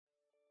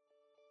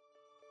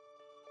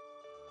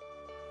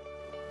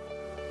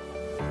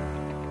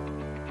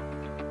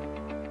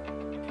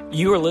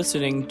You are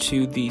listening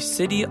to the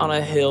City on a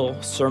Hill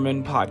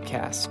Sermon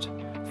Podcast.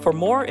 For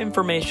more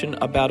information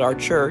about our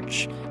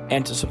church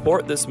and to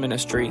support this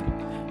ministry,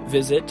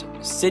 visit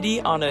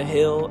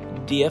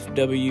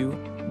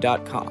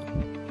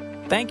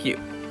cityonahilldfw.com. Thank you.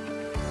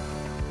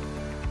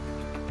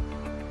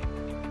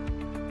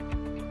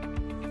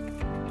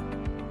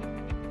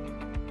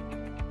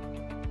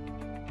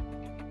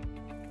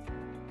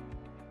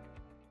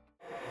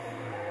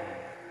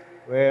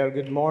 Well,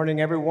 good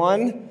morning,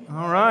 everyone.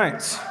 All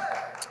right.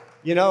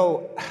 You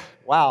know,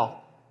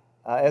 wow,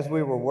 as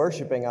we were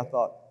worshiping, I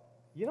thought,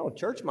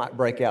 church might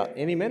break out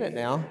any minute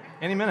now.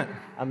 Any minute.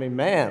 I mean,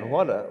 man,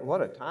 what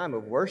a time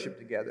of worship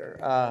together.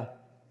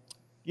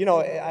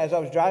 As I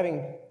was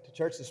driving to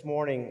church this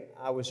morning,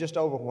 I was just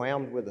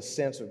overwhelmed with a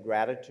sense of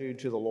gratitude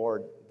to the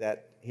Lord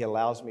that He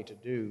allows me to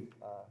do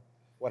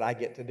what I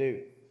get to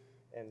do.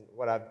 And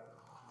what I've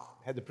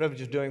had the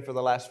privilege of doing for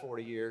the last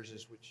 40 years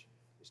is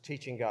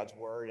teaching God's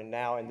Word. And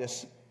now in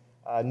this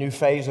new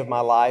phase of my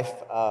life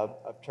of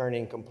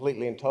turning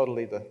completely and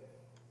totally the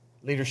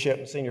leadership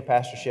and senior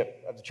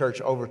pastorship of the church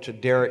over to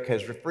Derek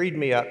has freed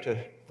me up to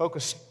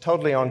focus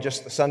totally on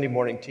just the Sunday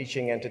morning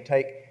teaching and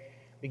to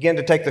begin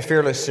to take the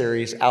Fearless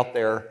series out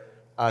there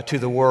to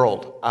the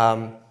world.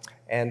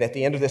 And at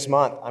the end of this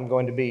month, I'm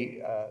going to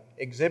be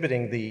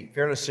exhibiting the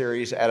Fearless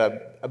series at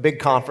a big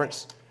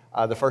conference,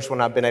 the first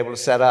one I've been able to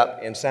set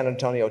up in San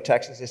Antonio,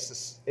 Texas.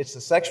 It's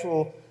the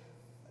Sexual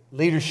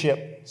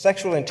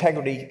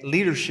Integrity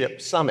Leadership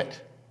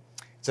Summit.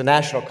 It's a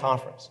national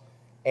conference.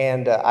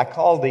 And I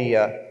called the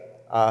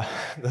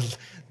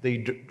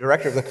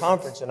director of the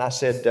conference, and I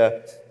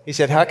said, he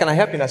said, "How can I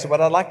help you?" And I said,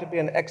 "Well, I'd like to be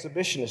an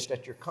exhibitionist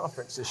at your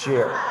conference this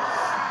year."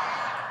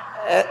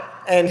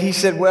 And he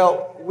said,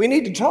 "Well, we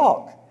need to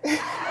talk."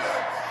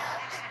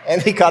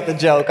 And he got the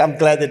joke. I'm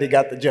glad that he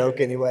got the joke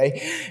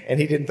anyway, and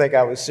he didn't think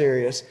I was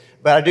serious.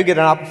 But I do get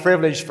an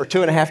privilege for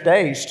 2.5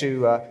 days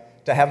to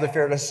have the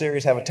Fearless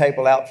series, have a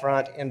table out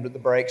front in the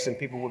breaks, and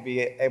people will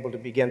be able to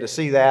begin to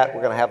see that. We're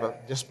going to have a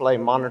display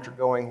monitor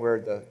going where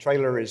the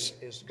trailer is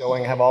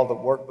going, have all the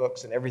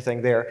workbooks and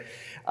everything there.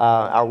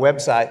 Our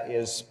website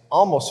is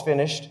almost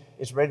finished.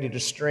 It's ready to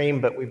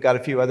stream, but we've got a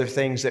few other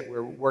things that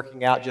we're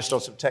working out just on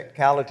some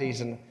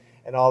technicalities and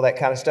all that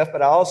kind of stuff.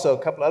 But a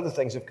couple other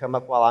things have come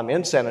up while I'm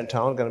in San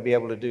Antonio. I'm going to be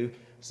able to do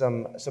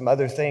some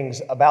other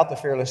things about the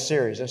Fearless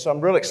series. And so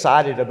I'm really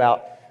excited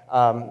about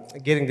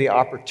getting the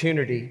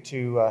opportunity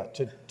to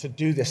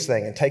do this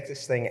thing and take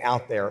this thing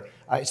out there.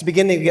 It's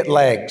beginning to get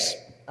legs.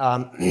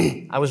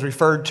 I was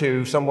referred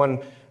to, someone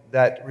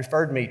that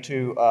referred me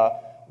to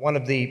one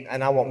of the,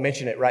 and I won't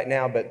mention it right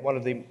now, but one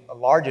of the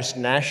largest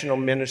international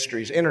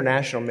ministries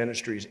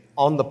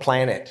on the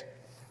planet.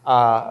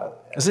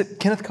 Is it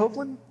Kenneth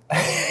Copeland?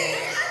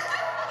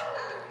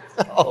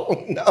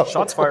 Oh, no.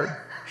 Shots fired.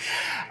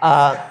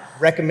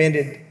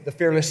 Recommended the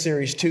Fearless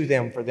series to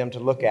them for them to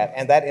look at.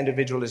 And that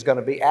individual is going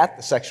to be at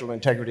the Sexual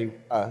Integrity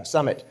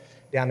Summit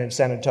down in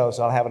San Antonio,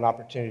 so I'll have an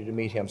opportunity to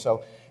meet him.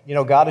 So,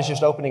 God is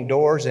just opening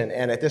doors, and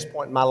at this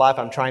point in my life,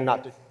 I'm trying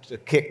not to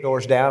kick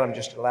doors down. I'm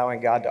just allowing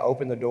God to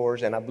open the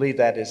doors, and I believe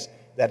that is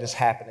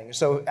happening.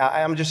 So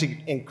I'm just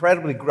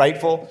incredibly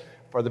grateful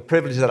for the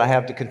privilege that I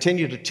have to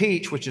continue to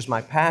teach, which is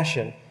my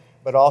passion,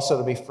 but also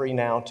to be free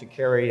now to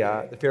carry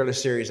the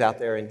Fearless series out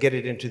there and get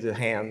it into the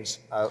hands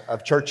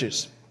of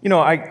churches.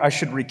 I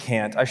should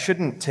recant. I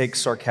shouldn't take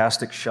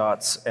sarcastic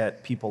shots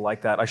at people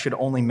like that. I should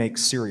only make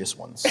serious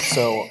ones.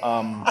 So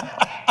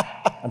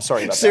I'm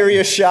sorry about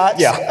serious that.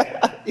 Shots?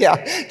 Yeah.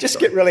 Yeah, just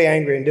get really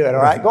angry and do it,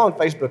 all right? Go on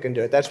Facebook and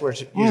do it. That's where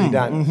it's usually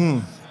done.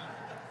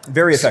 Mm-hmm.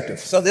 Very effective.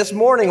 So this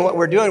morning, what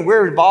we're doing,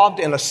 we're involved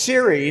in a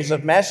series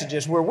of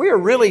messages where we are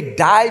really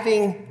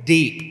diving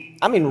deep.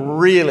 I mean,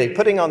 really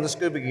putting on the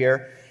scuba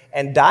gear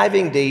and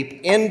diving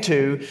deep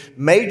into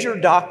major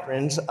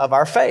doctrines of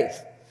our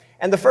faith.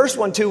 And the first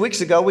one, 2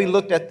 weeks ago, we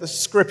looked at the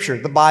Scripture,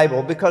 the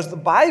Bible, because the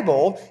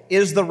Bible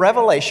is the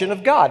revelation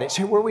of God. It's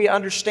where we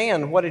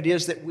understand what it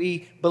is that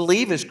we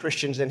believe as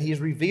Christians, and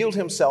He's revealed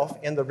Himself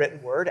in the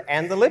written Word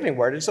and the living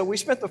Word. And so we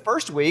spent the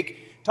first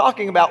week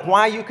talking about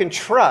why you can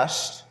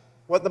trust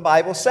what the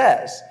Bible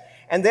says.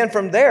 And then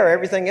from there,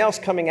 everything else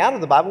coming out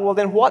of the Bible, well,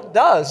 then what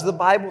does the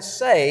Bible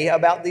say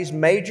about these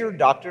major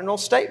doctrinal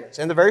statements?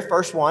 And the very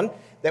first one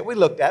that we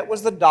looked at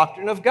was the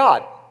doctrine of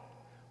God.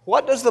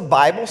 What does the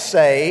Bible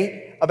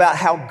say about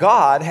how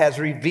God has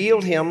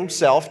revealed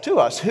Himself to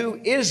us?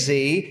 Who is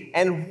He,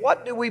 and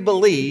what do we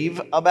believe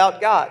about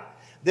God?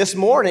 This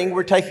morning,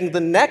 we're taking the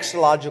next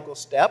logical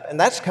step, and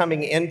that's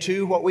coming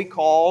into what we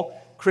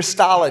call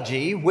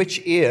Christology,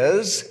 which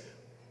is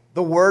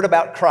the Word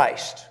about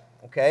Christ.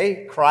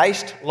 Okay?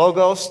 Christ,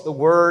 Logos, the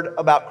Word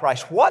about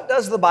Christ. What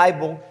does the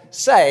Bible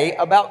say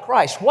about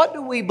Christ? What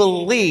do we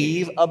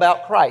believe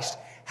about Christ?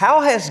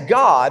 How has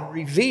God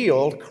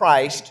revealed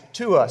Christ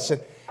to us?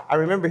 And I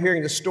remember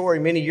hearing the story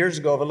many years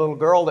ago of a little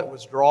girl that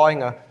was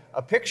drawing a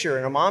picture,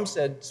 and her mom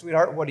said,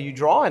 "Sweetheart, what are you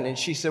drawing?" And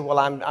she said, "Well,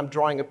 I'm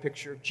drawing a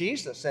picture of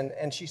Jesus."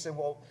 And she said,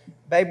 "Well,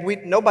 babe,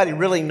 nobody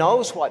really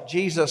knows what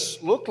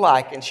Jesus looked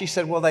like." And she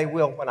said, "Well, they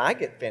will when I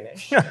get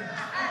finished."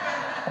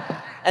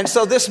 And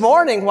so this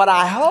morning, what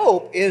I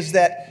hope is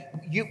that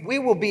we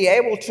will be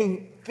able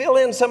to fill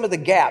in some of the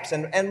gaps.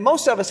 And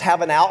most of us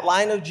have an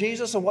outline of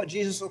Jesus and what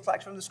Jesus looks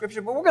like from the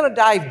Scripture, but we're going to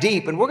dive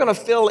deep and we're going to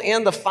fill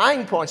in the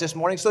fine points this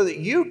morning so that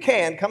you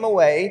can come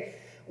away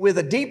with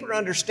a deeper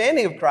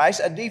understanding of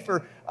Christ, a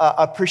deeper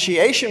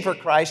appreciation for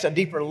Christ, a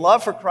deeper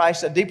love for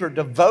Christ, a deeper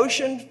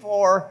devotion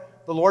for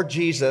the Lord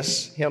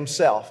Jesus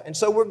Himself. And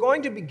so we're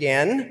going to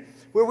begin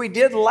where we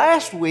did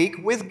last week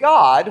with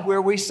God,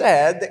 where we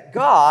said that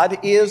God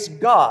is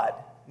God.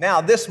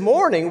 Now, this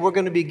morning we're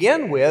going to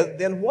begin with,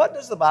 then what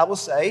does the Bible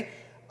say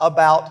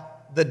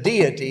about the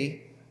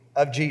deity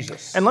of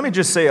Jesus? And let me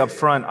just say up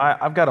front,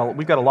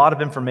 we've got a lot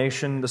of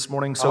information this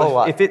morning,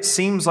 so if it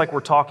seems like we're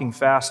talking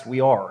fast,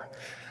 we are.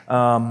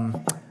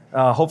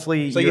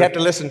 Hopefully, so you have to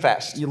listen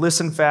fast. You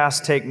listen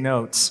fast, take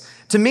notes.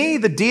 To me,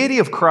 the deity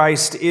of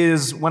Christ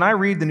is, when I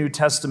read the New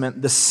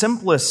Testament, the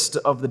simplest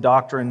of the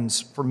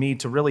doctrines for me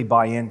to really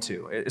buy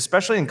into,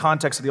 especially in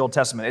context of the Old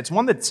Testament. It's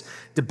one that's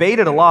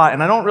debated a lot,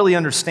 and I don't really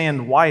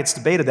understand why it's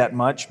debated that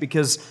much,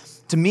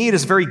 because to me it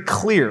is very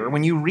clear.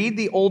 When you read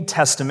the Old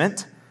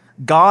Testament,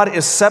 God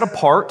is set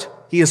apart.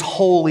 He is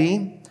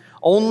holy.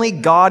 Only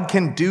God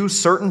can do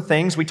certain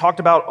things. We talked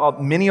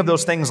about many of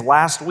those things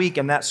last week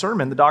in that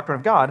sermon, The Doctrine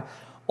of God.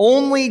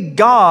 Only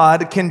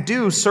God can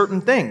do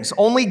certain things.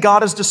 Only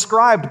God is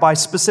described by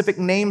specific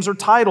names or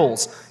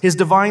titles, His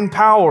divine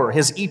power,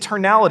 His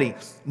eternality.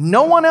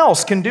 No one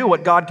else can do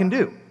what God can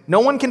do.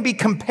 No one can be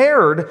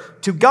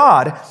compared to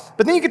God.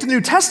 But then you get to the New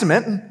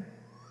Testament,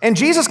 and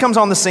Jesus comes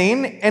on the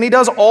scene, and He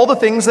does all the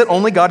things that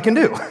only God can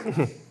do.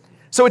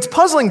 So it's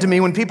puzzling to me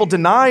when people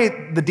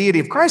deny the deity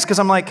of Christ, because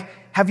I'm like,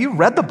 have you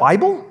read the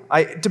Bible?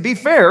 To be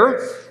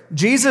fair,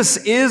 Jesus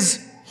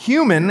is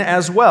human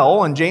as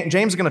well, and James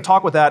is going to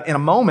talk with that in a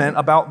moment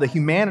about the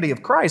humanity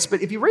of Christ.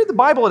 But if you read the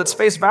Bible at its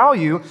face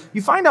value,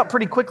 you find out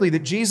pretty quickly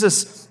that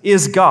Jesus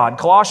is God.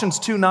 Colossians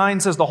 2:9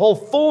 says the whole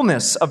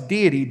fullness of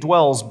deity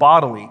dwells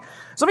bodily.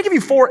 So let me give you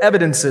 4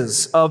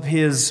 evidences of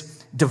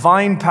His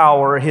divine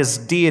power, His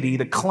deity,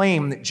 the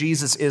claim that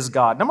Jesus is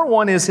God. Number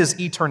 1 is His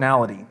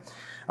eternality.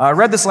 I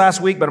read this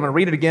last week, but I'm going to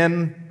read it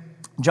again.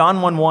 John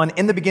 1:1,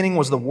 in the beginning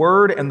was the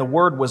Word, and the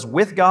Word was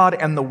with God,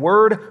 and the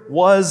Word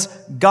was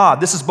God.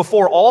 This is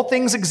before all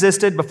things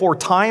existed, before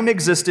time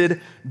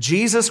existed.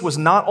 Jesus was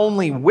not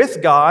only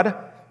with God,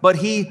 but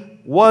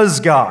He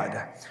was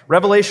God.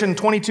 Revelation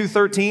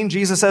 22:13,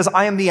 Jesus says,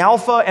 I am the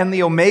Alpha and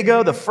the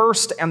Omega, the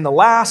first and the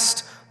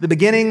last, the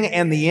beginning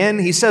and the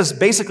end. He says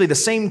basically the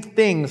same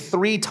thing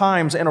 3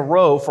 times in a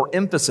row for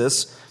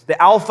emphasis.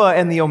 The Alpha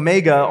and the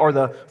Omega are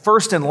the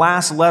first and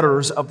last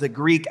letters of the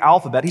Greek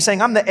alphabet. He's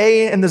saying, I'm the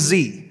A and the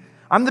Z.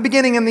 I'm the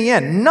beginning and the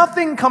end.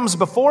 Nothing comes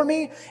before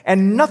me,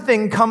 and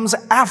nothing comes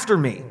after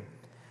me.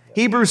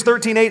 Hebrews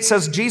 13:8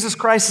 says, Jesus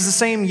Christ is the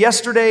same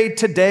yesterday,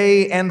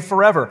 today, and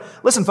forever.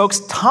 Listen,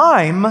 folks,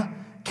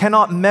 time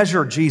cannot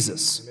measure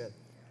Jesus.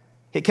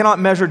 It cannot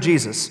measure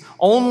Jesus.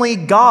 Only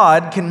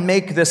God can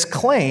make this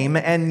claim,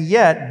 and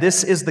yet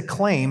this is the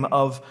claim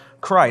of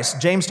Christ.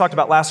 James talked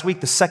about last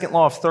week the second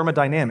law of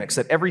thermodynamics,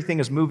 that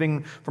everything is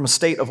moving from a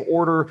state of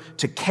order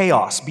to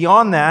chaos.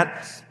 Beyond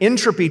that,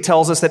 entropy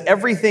tells us that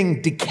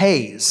everything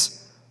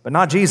decays, but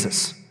not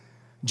Jesus.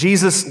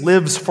 Jesus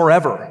lives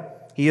forever.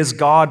 He is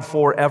God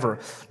forever.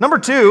 Number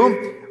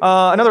 2,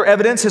 another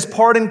evidence, His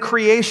part in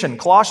creation.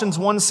 Colossians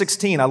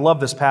 1:16. I love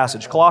this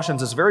passage.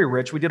 Colossians is very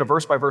rich. We did a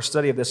verse-by-verse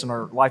study of this in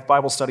our Life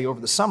Bible study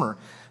over the summer.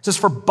 It says,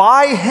 for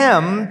by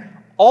Him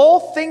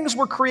all things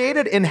were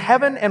created in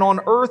heaven and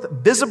on earth,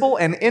 visible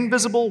and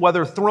invisible,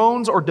 whether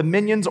thrones or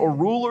dominions or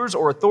rulers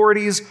or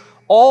authorities.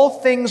 All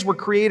things were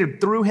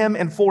created through Him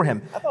and for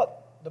Him. I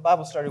thought the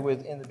Bible started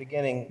with, in the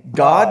beginning,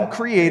 God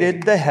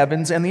created the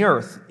heavens and the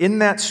earth. Isn't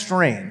that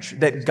strange?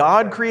 That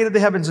God created the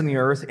heavens and the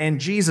earth, and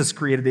Jesus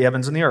created the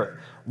heavens and the earth.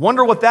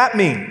 Wonder what that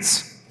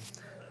means.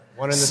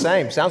 One and the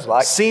same, sounds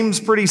like.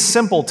 Seems pretty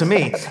simple to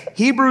me.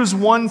 Hebrews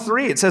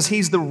 1:3, it says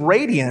He's the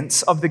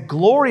radiance of the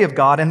glory of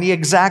God and the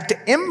exact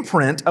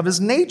imprint of His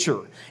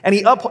nature. And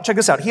check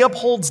this out, He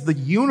upholds the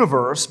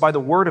universe by the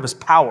word of His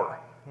power.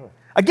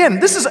 Again,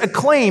 this is a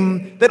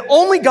claim that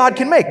only God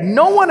can make.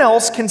 No one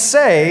else can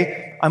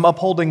say, I'm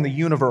upholding the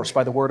universe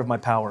by the word of my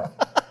power.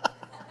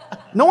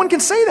 No one can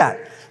say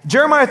that.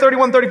 Jeremiah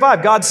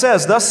 31:35, God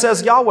says, thus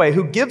says Yahweh,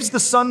 who gives the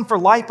sun for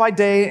light by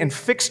day and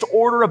fixed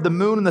order of the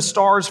moon and the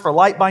stars for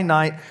light by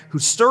night, who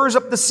stirs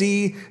up the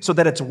sea so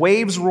that its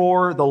waves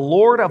roar. The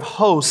Lord of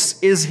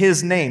hosts is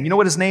His name. You know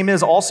what His name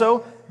is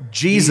also?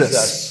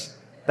 Jesus.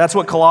 That's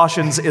what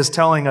Colossians is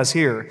telling us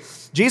here.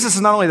 Jesus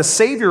is not only the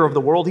Savior of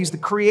the world, He's the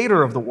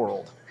Creator of the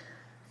world.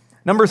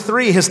 Number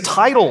 3, His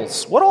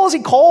titles. What all is He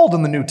called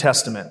in the New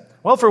Testament?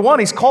 Well, for one,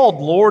 He's called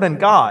Lord and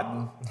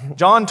God.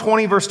 John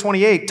 20, verse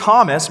 28,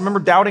 Thomas, remember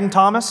doubting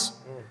Thomas?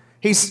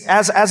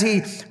 As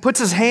he puts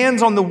his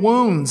hands on the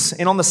wounds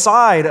and on the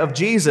side of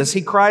Jesus,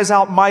 he cries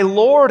out, my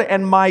Lord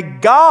and my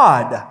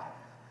God.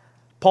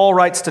 Paul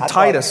writes to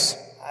Titus.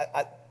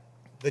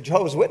 The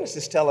Jehovah's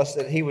Witnesses tell us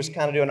that he was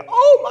kind of doing,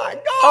 oh my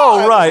God.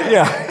 Oh, right,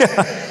 yeah.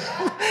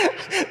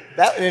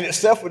 That in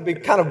itself would be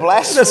kind of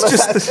blasphemous,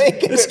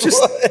 It's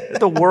just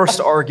the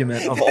worst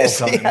argument of all It's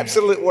time. the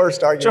absolute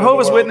worst argument.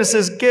 Jehovah's in the world.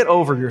 Witnesses, get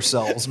over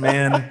yourselves,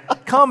 man.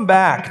 Come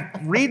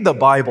back. Read the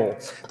Bible,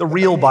 the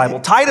real Bible.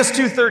 Titus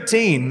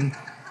 2:13,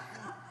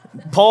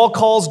 Paul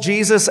calls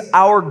Jesus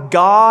our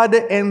God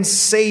and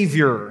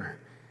Savior.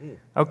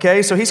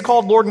 Okay, so he's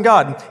called Lord and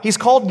God. He's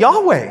called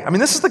Yahweh. I mean,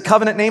 this is the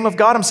covenant name of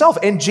God himself.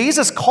 And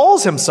Jesus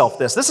calls himself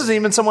this. This isn't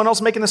even someone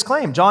else making this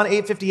claim. John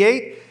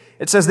 8:58,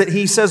 it says that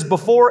he says,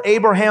 before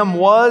Abraham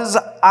was,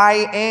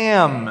 I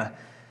am.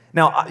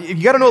 Now,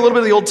 you got to know a little bit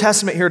of the Old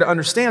Testament here to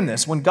understand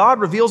this. When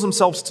God reveals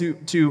himself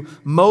to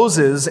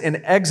Moses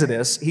in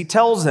Exodus, he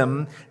tells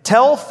him,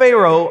 tell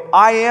Pharaoh,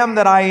 I am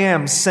that I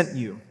am sent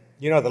you.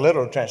 You know the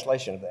literal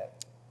translation of that.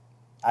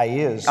 I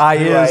is. I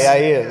who is. I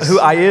is. Who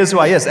I is, who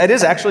I is. That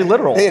is actually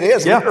literal. It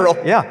is literal.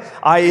 Yeah.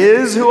 I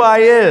is who I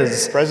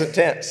is. Present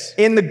tense.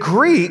 In the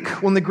Greek,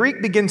 when the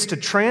Greek begins to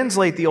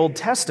translate the Old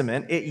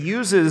Testament, it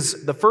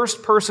uses the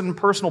first person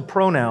personal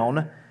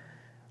pronoun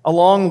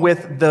along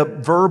with the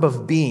verb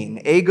of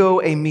being, ego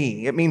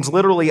eimi. It means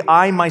literally,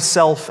 I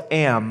myself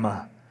am.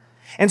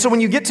 And so when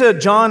you get to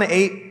John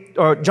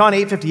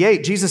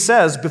 8:58, Jesus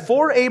says,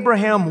 before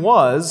Abraham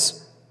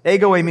was,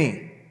 ego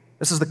eimi.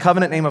 This is the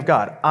covenant name of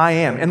God. I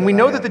am. And we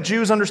know that the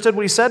Jews understood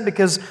what he said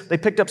because they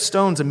picked up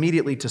stones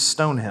immediately to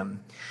stone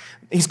him.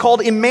 He's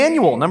called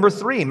Emmanuel, number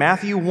 3.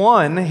 Matthew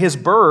 1, his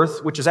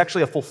birth, which is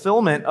actually a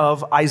fulfillment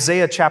of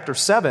Isaiah chapter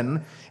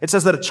 7. It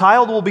says that a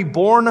child will be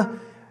born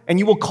and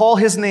you will call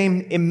his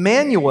name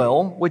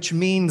Emmanuel, which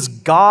means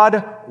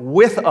God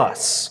with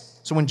us.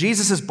 So when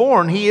Jesus is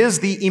born, he is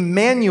the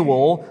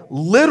Emmanuel,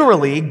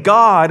 literally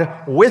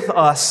God with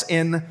us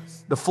in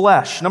the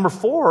flesh. Number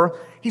 4,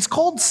 he's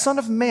called Son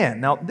of Man.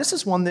 Now, this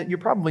is one that you're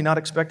probably not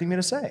expecting me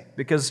to say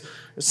because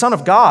Son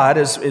of God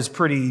is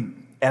pretty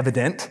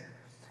evident.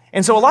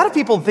 And so a lot of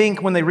people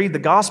think when they read the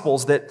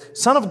Gospels that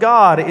Son of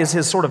God is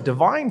his sort of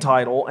divine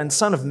title and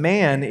Son of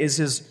Man is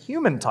his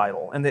human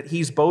title and that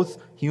he's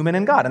both human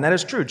and God. And that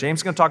is true. James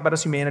is going to talk about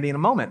his humanity in a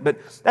moment. But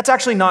that's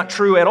actually not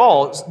true at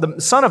all.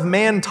 The Son of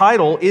Man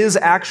title is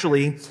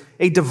actually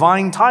a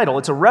divine title.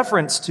 It's a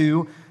reference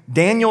to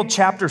Daniel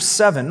chapter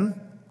 7,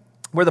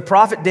 where the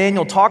prophet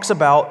Daniel talks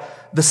about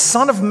the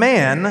Son of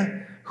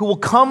Man who will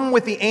come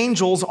with the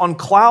angels on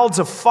clouds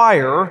of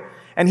fire,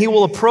 and he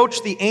will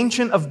approach the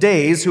Ancient of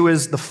Days, who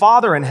is the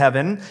Father in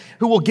heaven,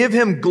 who will give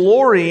him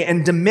glory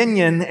and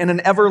dominion and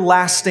an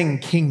everlasting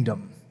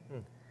kingdom.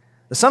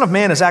 The Son of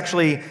Man is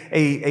actually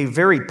a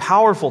very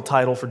powerful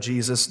title for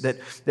Jesus that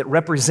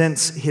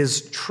represents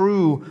his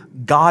true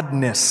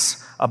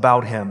godness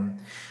about him.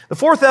 The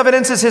fourth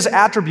evidence is his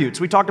attributes.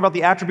 We talked about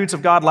the attributes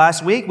of God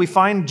last week. We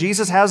find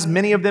Jesus has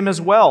many of them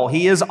as well.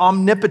 He is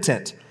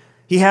omnipotent.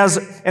 He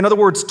has, in other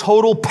words,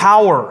 total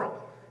power.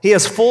 He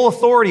has full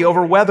authority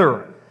over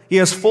weather. He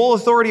has full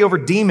authority over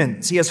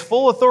demons. He has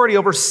full authority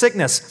over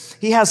sickness.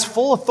 He has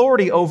full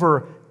authority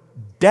over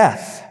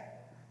death.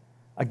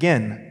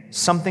 Again,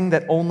 something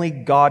that only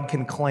God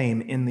can claim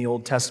in the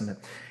Old Testament.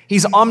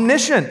 He's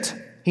omniscient.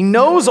 He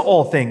knows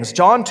all things.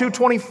 John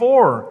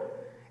 2:24.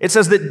 It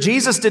says that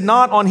Jesus did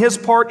not, on his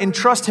part,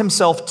 entrust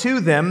himself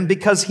to them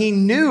because he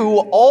knew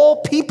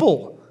all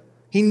people.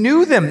 He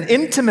knew them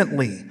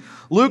intimately.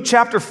 Luke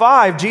chapter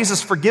 5,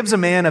 Jesus forgives a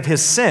man of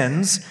his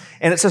sins,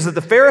 and it says that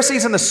the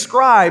Pharisees and the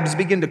scribes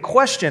begin to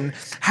question,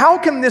 how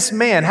can this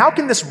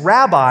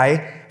rabbi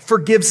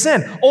forgive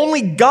sin?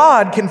 Only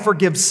God can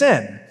forgive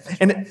sin.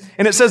 And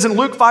it says in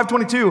Luke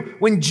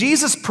 5:22, when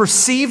Jesus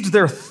perceived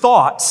their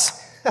thoughts,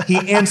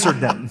 he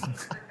answered them.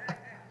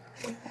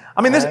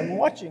 I mean,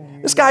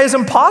 this guy is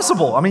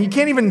impossible. I mean, you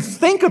can't even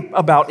think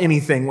about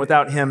anything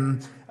without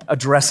him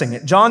addressing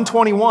it. John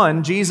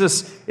 21,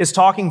 Jesus is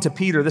talking to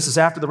Peter. This is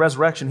after the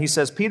resurrection. He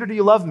says, Peter, do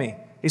you love me?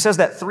 He says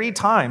that 3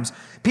 times.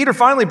 Peter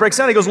finally breaks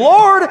down. He goes,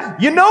 Lord,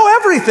 you know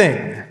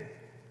everything.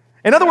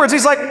 In other words,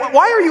 he's like,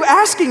 why are you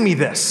asking me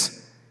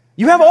this?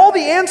 You have all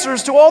the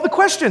answers to all the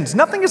questions.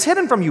 Nothing is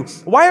hidden from you.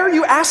 Why are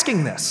you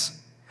asking this?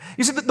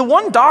 You see, the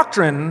one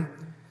doctrine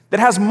that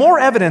has more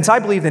evidence, I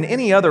believe, than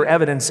any other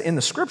evidence in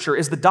the Scripture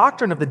is the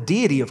doctrine of the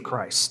deity of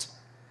Christ.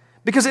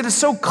 Because it is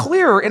so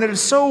clear and it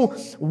is so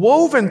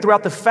woven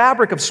throughout the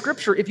fabric of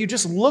Scripture if you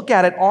just look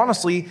at it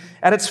honestly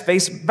at its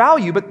face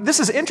value. But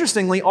this is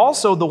interestingly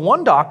also the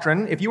one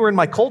doctrine, if you were in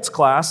my cults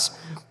class,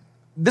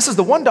 this is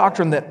the one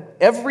doctrine that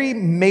every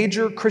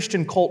major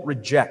Christian cult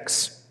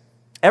rejects.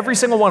 Every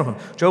single one of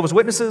them. Jehovah's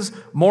Witnesses,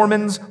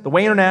 Mormons, the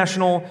Way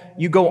International,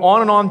 you go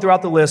on and on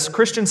throughout the list.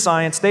 Christian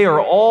Science, they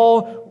are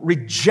all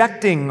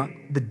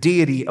rejecting the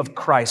deity of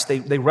Christ.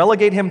 They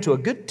relegate him to a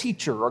good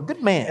teacher or a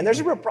good man. And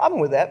there's a real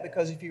problem with that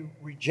because if you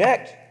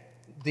reject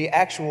the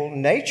actual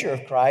nature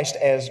of Christ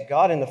as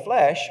God in the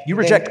flesh, you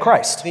reject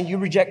Christ. Then you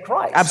reject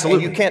Christ.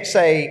 Absolutely. And you can't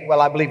say, well,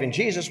 I believe in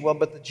Jesus. Well,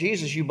 but the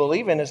Jesus you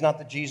believe in is not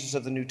the Jesus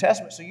of the New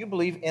Testament. So you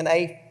believe in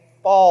a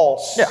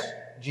false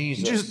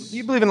Jesus.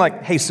 You believe in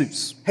like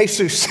Jesus.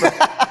 Jesus.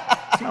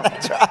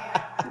 That's right.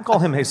 Call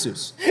him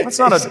Jesus. It's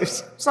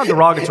not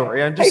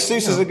derogatory.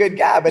 Jesus is a good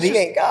guy, but he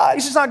ain't God.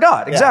 He's just not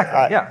God. Exactly.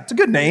 Right. Yeah. It's a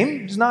good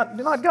name. He's not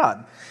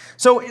God.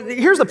 So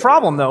here's the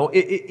problem, though.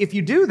 If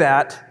you do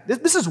that,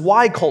 this is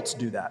why cults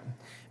do that.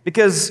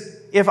 Because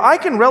if I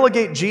can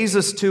relegate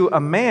Jesus to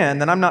a man,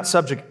 then I'm not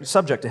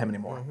subject to him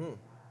anymore. Mm-hmm.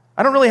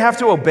 I don't really have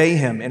to obey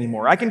him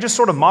anymore. I can just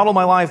sort of model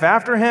my life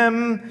after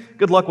him.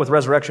 Good luck with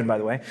resurrection, by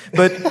the way.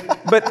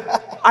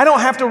 But I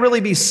don't have to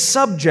really be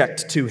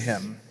subject to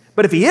him.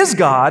 But if he is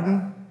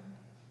God,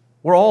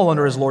 we're all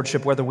under his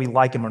lordship, whether we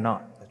like him or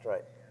not. That's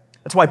right.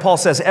 That's why Paul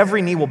says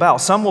every knee will bow.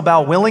 Some will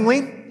bow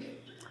willingly,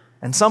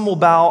 and some will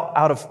bow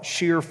out of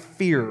sheer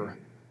fear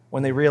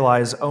when they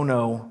realize, oh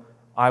no,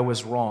 I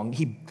was wrong.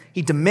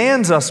 He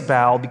demands us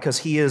bow because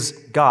he is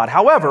God.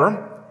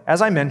 However,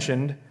 as I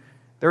mentioned,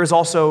 there is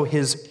also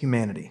his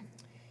humanity.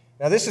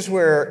 Now this is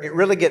where it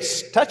really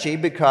gets touchy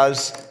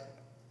because,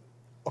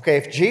 okay,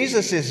 if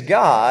Jesus is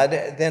God,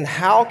 then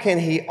how can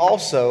he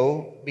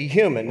also be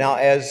human? Now,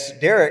 as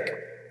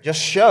Derek just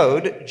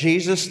showed,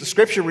 Jesus, the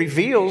scripture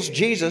reveals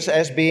Jesus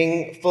as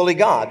being fully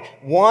God.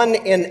 One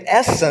in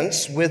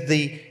essence with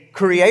the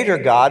Creator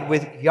God,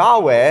 with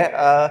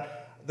Yahweh,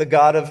 the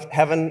God of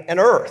heaven and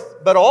earth.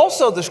 But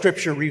also the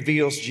scripture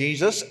reveals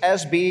Jesus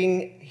as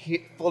being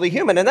fully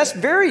human. And that's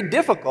very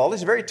difficult.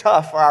 It's very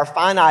tough for our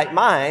finite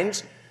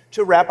minds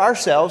to wrap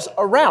ourselves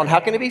around. How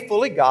can he be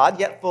fully God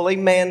yet fully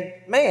man?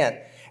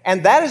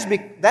 And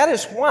that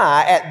is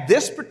why at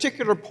this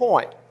particular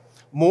point,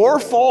 more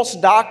false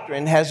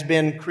doctrine has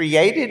been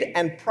created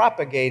and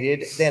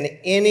propagated than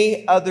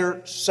any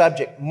other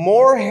subject.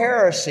 More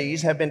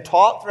heresies have been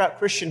taught throughout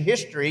Christian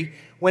history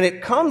when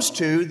it comes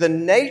to the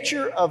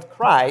nature of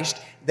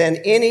Christ than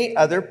any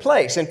other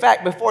place. In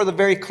fact, before the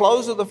very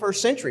close of the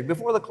first century,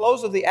 before the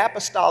close of the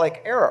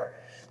apostolic era,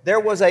 there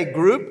was a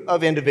group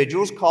of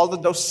individuals called the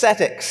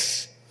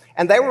Docetics.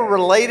 And they were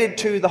related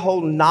to the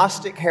whole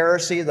Gnostic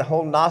heresy, the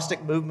whole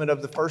Gnostic movement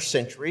of the first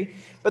century.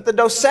 But the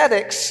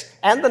Docetics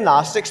and the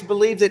Gnostics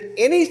believed that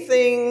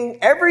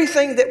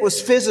everything that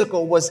was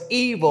physical was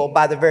evil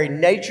by the very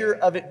nature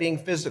of it being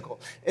physical.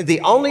 The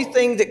only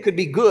thing that could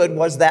be good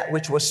was that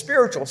which was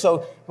spiritual.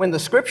 So when the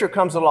scripture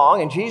comes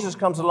along and Jesus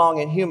comes along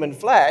in human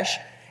flesh,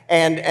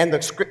 and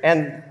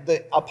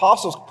the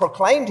apostles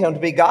proclaimed him to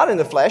be God in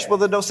the flesh, well,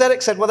 the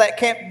Docetics said, well, that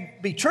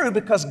can't be true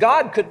because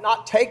God could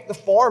not take the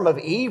form of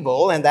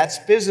evil, and that's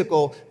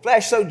physical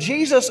flesh. So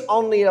Jesus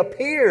only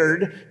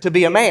appeared to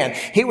be a man.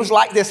 He was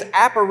like this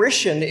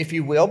apparition, if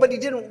you will, but he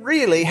didn't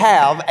really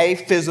have a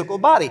physical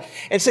body.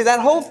 And see, that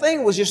whole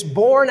thing was just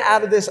born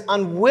out of this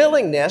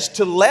unwillingness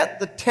to let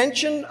the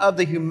tension of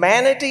the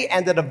humanity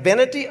and the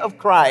divinity of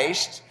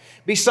Christ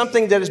be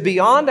something that is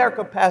beyond our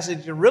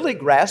capacity to really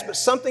grasp, but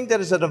something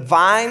that is a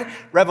divine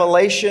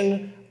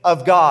revelation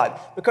of God.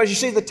 Because you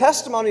see, the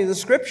testimony of the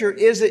scripture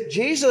is that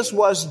Jesus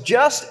was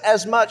just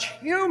as much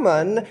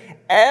human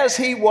as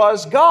he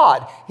was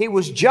God. He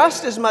was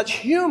just as much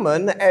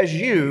human as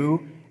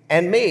you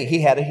and me.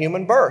 He had a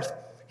human birth.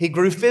 He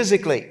grew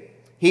physically.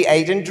 He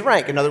ate and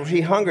drank. In other words,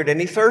 he hungered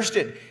and he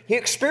thirsted. He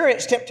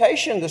experienced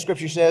temptation, the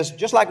scripture says,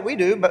 just like we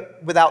do,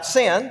 but without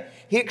sin.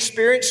 He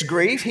experienced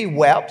grief. He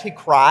wept. He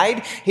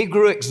cried. He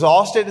grew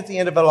exhausted at the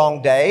end of a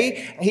long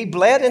day. He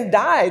bled and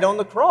died on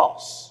the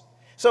cross.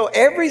 So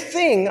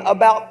everything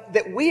about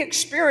that we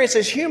experience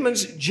as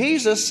humans,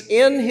 Jesus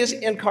in his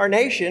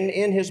incarnation,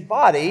 in his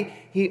body,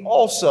 he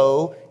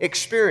also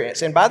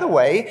experienced. And by the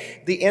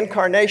way, the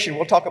incarnation,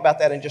 we'll talk about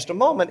that in just a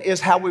moment,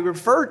 is how we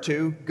refer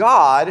to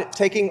God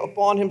taking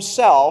upon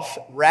himself,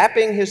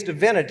 wrapping his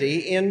divinity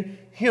in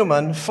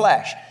human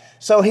flesh.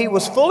 So he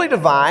was fully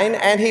divine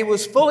and he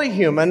was fully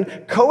human,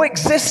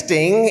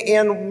 coexisting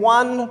in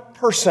one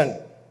person.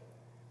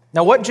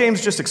 Now, what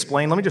James just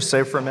explained, let me just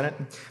say for a minute.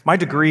 My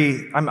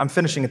degree, I'm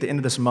finishing at the end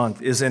of this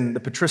month, is in the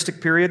patristic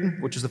period,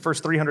 which is the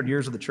first 300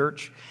 years of the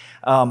church.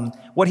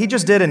 What he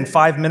just did in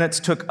 5 minutes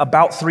took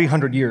about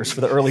 300 years for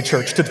the early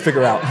church to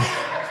figure out.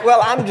 Well,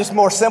 I'm just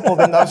more simple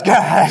than those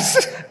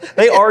guys.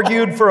 They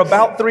argued for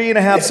about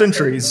 3.5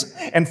 centuries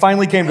and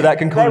finally came to that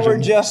conclusion. They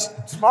were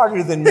just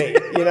smarter than me,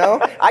 you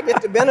know? I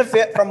get to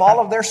benefit from all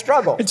of their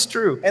struggle. It's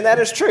true. And that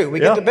is true. We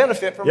get to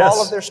benefit from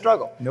all of their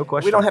struggle. No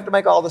question. We don't have to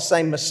make all the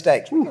same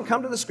mistakes. We can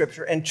come to the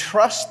scripture and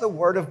trust the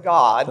word of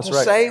God to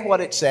say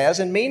what it says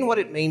and mean what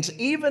it means,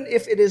 even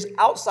if it is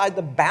outside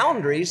the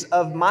boundaries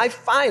of my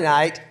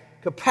finite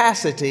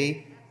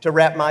capacity to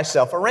wrap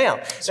myself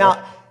around.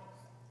 Now,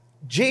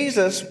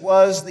 Jesus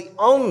was the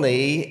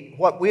only,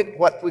 what we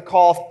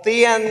call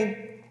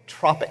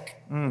theanthropic.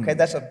 Okay,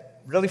 that's a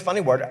really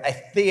funny word, a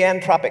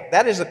theanthropic.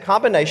 That is a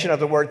combination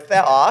of the word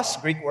theos,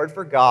 Greek word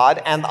for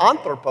God, and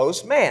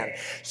anthropos, man.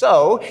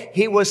 So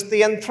he was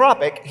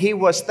theanthropic. He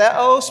was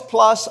theos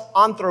plus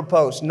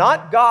anthropos,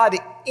 not God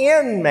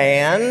in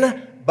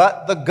man,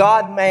 but the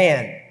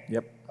God-man.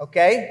 Yep.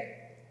 Okay?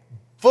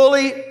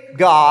 Fully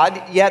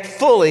God, yet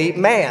fully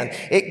man,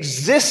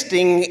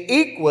 existing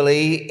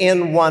equally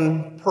in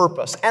one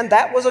purpose. And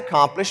that was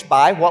accomplished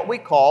by what we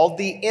call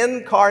the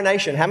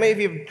incarnation. How many of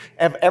you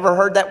have ever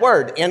heard that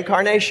word,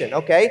 incarnation?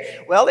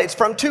 Okay, well, it's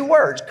from two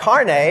words,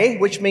 carne,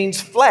 which means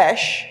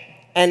flesh,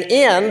 and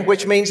in,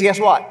 which means, guess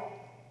what?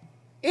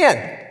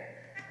 In.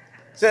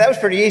 So that was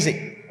pretty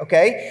easy,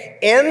 okay?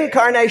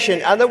 Incarnation,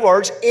 in other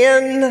words,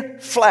 in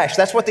flesh.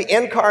 That's what the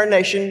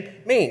incarnation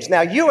means.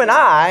 Now, you and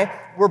I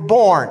were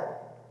born.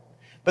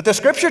 But the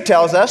scripture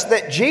tells us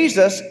that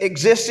Jesus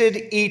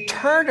existed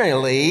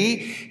eternally.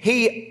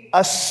 He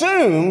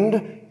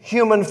assumed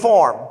human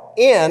form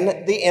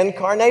in the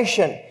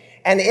incarnation.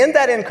 And in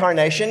that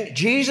incarnation,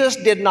 Jesus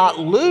did not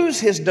lose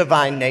his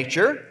divine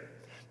nature,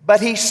 but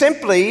he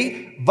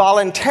simply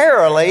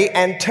voluntarily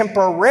and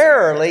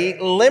temporarily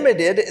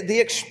limited the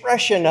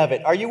expression of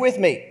it. Are you with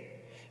me?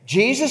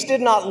 Jesus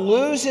did not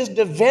lose his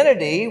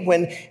divinity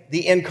when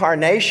the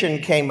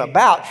incarnation came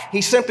about.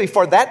 He simply,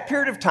 for that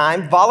period of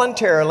time,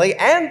 voluntarily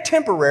and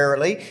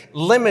temporarily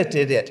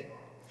limited it.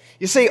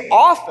 You see,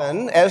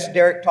 often, as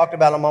Derek talked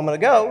about a moment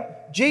ago,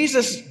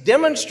 Jesus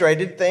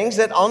demonstrated things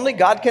that only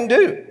God can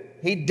do.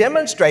 He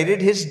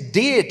demonstrated his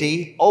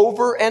deity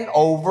over and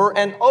over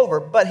and over,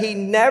 but he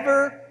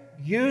never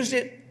used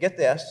it, get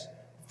this,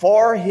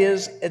 for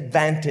his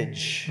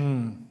advantage.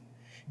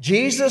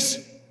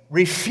 Jesus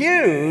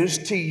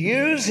refused to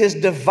use his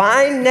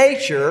divine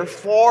nature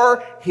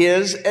for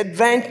his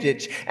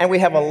advantage. And we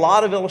have a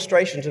lot of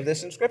illustrations of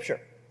this in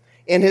Scripture.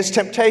 In his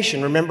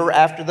temptation, remember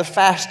after the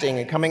fasting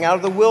and coming out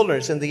of the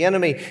wilderness and the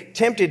enemy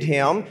tempted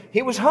him,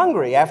 he was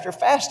hungry after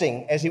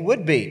fasting, as he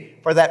would be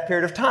for that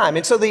period of time.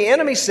 And so the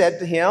enemy said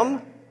to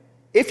him,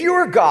 if you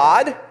are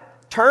God,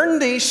 turn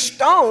these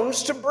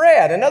stones to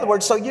bread. In other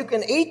words, so you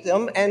can eat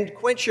them and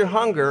quench your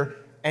hunger.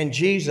 And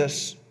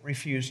Jesus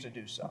refused to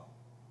do so.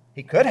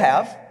 He could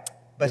have,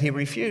 but he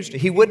refused to.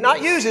 He would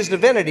not use his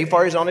divinity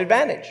for his own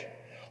advantage.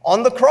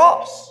 On the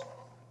cross,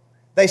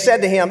 they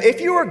said to him,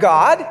 if you are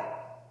God,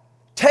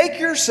 take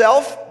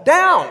yourself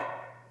down.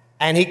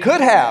 And he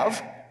could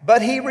have,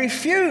 but he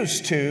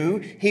refused to.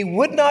 He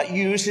would not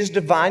use his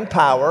divine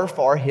power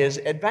for his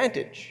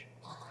advantage.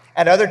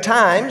 At other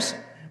times,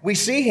 we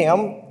see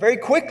him very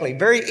quickly,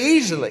 very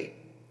easily,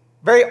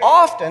 very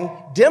often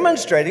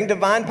demonstrating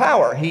divine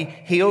power. He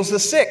heals the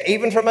sick,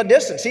 even from a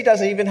distance. He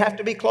doesn't even have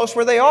to be close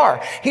where they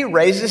are. He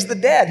raises the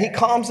dead. He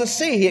calms the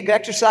sea. He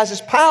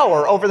exercises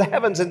power over the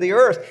heavens and the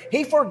earth.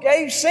 He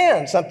forgave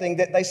sin, something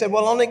that they said,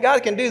 well, only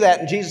God can do that.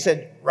 And Jesus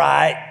said,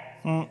 right,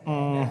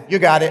 you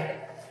got it.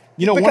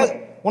 You know,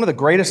 one of the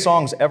greatest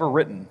songs ever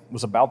written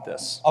was about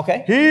this.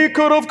 Okay. He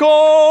could have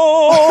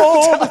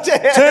called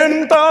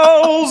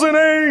 10,000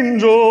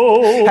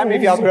 angels. How many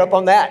of y'all grew up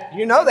on that?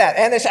 You know that.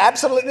 And it's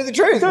absolutely the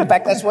truth. In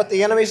fact, that's what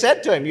the enemy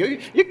said to him.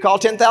 You call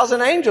 10,000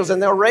 angels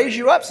and they'll raise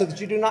you up so that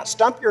you do not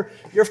stump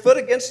your foot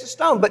against a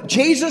stone. But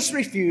Jesus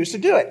refused to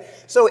do it.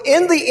 So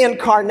in the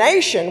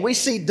incarnation, we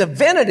see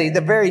divinity,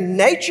 the very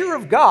nature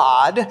of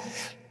God,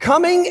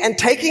 coming and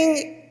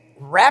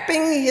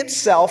wrapping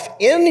itself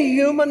in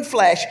human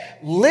flesh,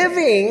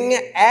 living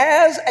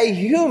as a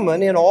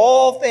human in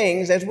all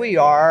things as we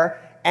are,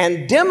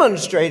 and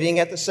demonstrating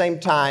at the same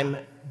time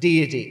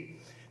deity.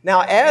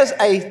 Now, as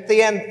a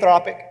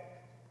theanthropic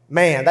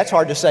man, that's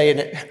hard to say,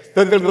 isn't it?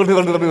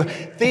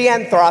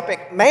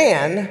 Theanthropic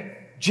man,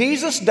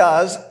 Jesus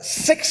does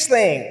 6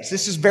 things.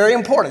 This is very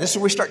important. This is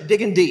where we start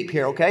digging deep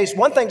here, okay? It's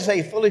one thing to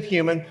say he's fully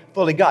human,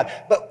 fully God.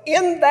 But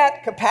in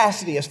that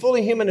capacity as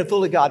fully human and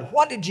fully God,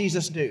 what did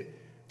Jesus do?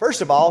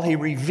 First of all, he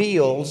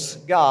reveals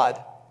God.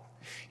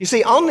 You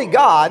see, only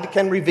God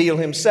can reveal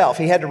himself.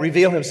 He had to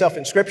reveal himself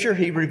in Scripture.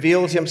 He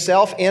reveals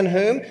himself in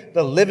whom?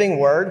 The living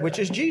Word, which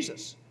is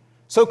Jesus.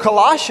 So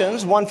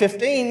Colossians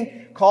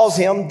 1:15 calls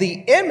him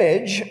the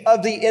image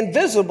of the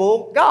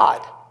invisible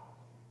God.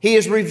 He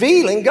is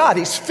revealing God.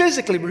 He's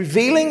physically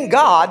revealing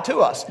God to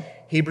us.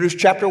 Hebrews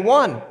chapter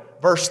 1,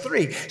 verse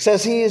 3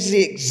 says he is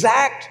the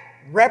exact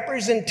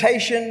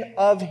representation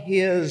of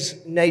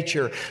his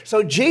nature.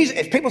 So Jesus,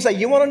 if people say,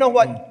 you want to know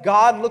what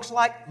God looks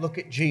like? Look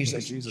at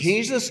Jesus.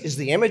 Jesus is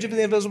the image of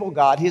the invisible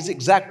God, his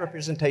exact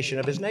representation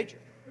of his nature.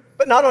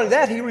 But not only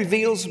that, he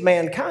reveals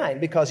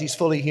mankind because he's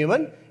fully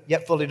human,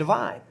 yet fully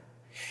divine.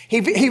 He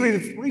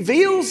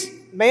reveals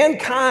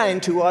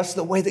mankind to us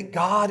the way that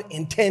God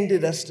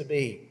intended us to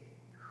be.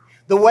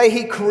 The way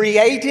he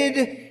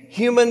created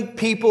human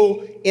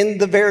people in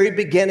the very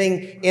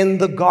beginning in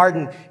the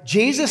garden.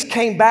 Jesus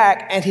came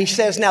back and he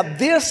says, now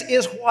this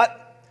is what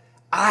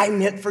I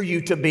meant for you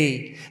to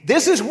be.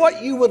 This is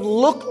what you would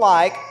look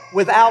like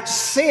without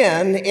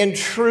sin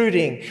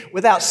intruding,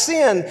 without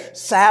sin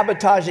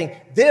sabotaging.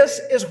 This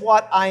is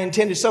what I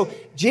intended. So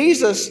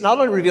Jesus not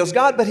only reveals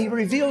God, but he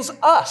reveals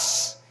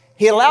us.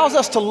 He allows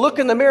us to look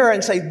in the mirror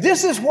and say,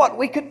 this is what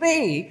we could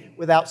be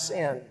without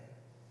sin.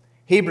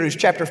 Hebrews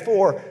chapter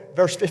 4,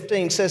 verse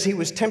 15 says he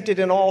was tempted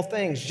in all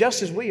things,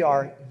 just as we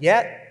are,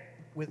 yet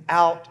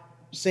without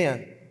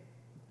sin.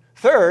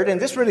 Third,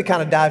 and this really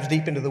kind of dives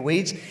deep into the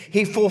weeds,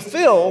 he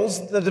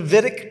fulfills the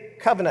Davidic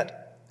covenant.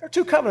 There are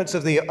 2 covenants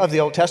of the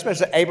Old Testament.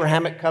 There's the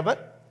Abrahamic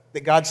covenant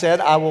that God said,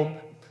 I will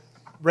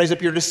raise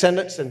up your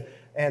descendants and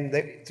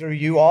through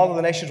you all of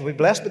the nations will be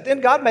blessed. But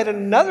then God made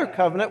another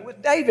covenant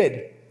with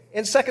David.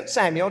 In 2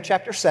 Samuel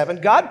chapter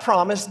 7, God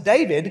promised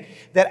David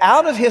that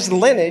out of his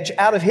lineage,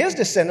 out of his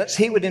descendants,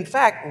 he would in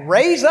fact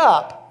raise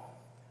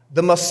up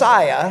the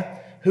Messiah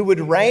who would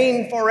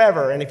reign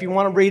forever. And if you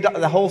want to read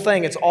the whole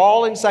thing, it's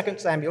all in 2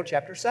 Samuel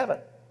chapter 7.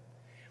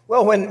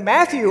 Well, when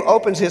Matthew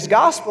opens his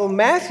gospel,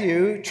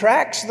 Matthew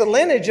tracks the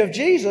lineage of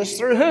Jesus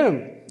through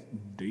whom?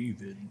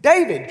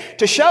 David,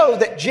 to show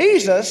that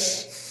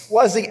Jesus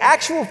was the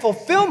actual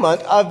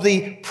fulfillment of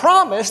the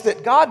promise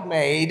that God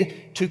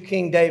made to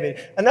King David.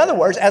 In other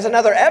words, as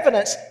another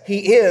evidence,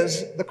 he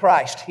is the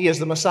Christ. He is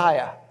the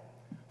Messiah.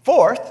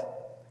 Fourth,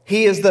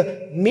 he is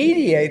the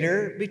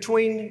mediator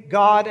between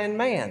God and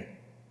man.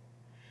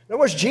 In other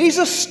words,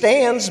 Jesus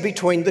stands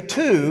between the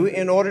two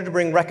in order to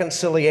bring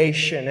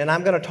reconciliation. And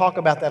I'm going to talk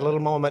about that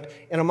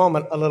in a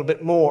moment a little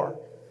bit more.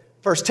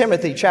 1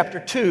 Timothy chapter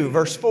 2,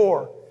 verse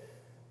 4.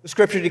 The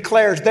scripture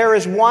declares, there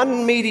is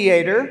one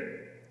mediator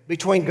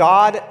between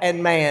God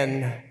and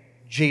man,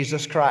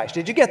 Jesus Christ.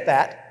 Did you get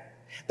that?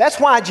 That's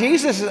why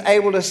Jesus is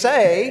able to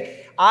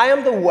say, I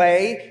am the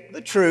way, the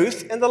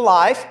truth, and the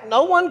life.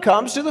 No one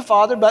comes to the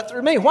Father but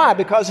through me. Why?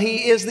 Because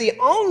he is the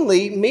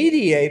only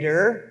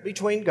mediator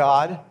between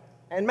God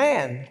and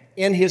man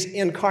in his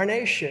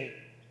incarnation,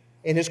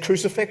 in his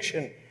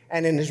crucifixion,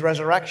 and in his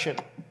resurrection.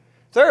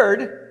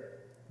 Third,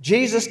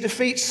 Jesus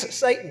defeats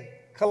Satan.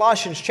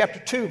 Colossians chapter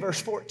 2, verse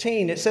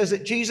 14, it says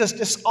that Jesus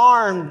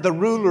disarmed the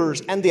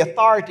rulers and the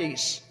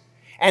authorities,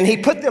 and he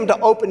put them to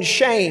open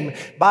shame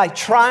by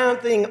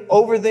triumphing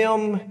over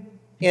them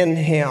in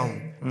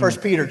him. 1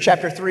 Peter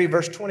chapter 3,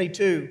 verse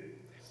 22.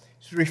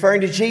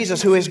 Referring to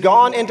Jesus, who has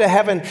gone into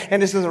heaven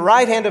and is at the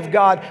right hand of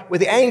God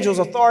with the angels,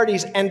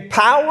 authorities, and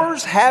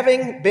powers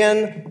having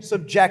been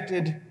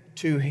subjected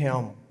to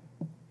him.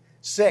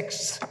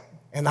 Sixth,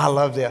 and I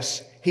love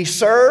this, he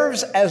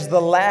serves as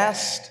the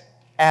last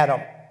Adam.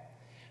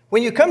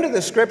 When you come to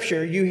the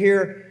scripture, you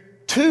hear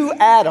two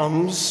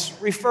Adams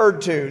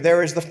referred to.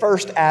 There is the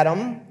first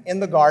Adam in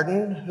the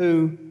garden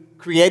who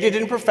created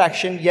in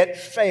perfection, yet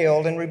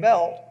failed and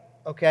rebelled.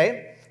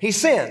 Okay? He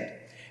sinned.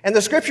 And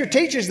the scripture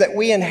teaches that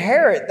we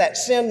inherit that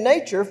sin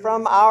nature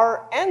from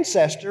our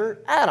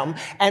ancestor, Adam.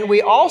 And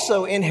we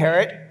also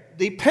inherit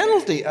the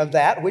penalty of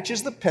that, which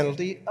is the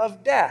penalty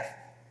of death.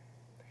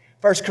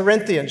 1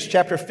 Corinthians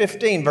chapter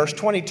 15, verse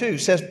 22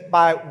 says,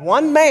 by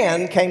one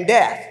man came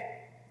death.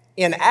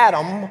 In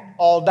Adam,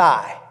 all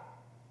die.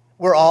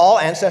 We're all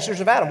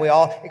ancestors of Adam. We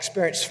all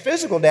experience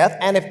physical death.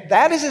 And if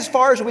that is as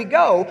far as we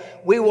go,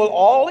 we will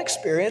all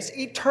experience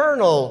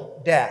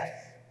eternal death.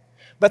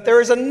 But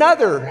there is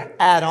another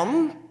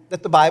Adam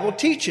that the Bible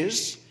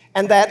teaches,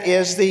 and that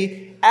is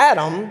the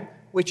Adam,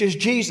 which is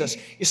Jesus.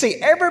 You see,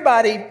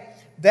 everybody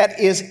that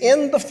is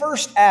in the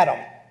first Adam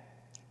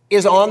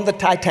is on the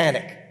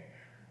Titanic.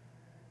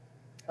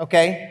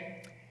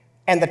 Okay?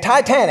 And the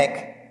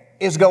Titanic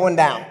is going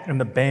down. And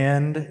the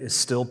band is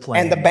still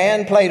playing. And the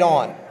band played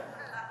on.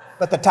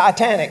 But the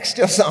Titanic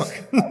still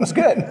sunk. That was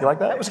good. You like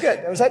that? That was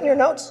good. Was that in your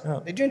notes? Yeah.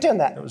 Did you intend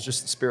that? That was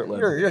just the spirit led.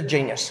 You're a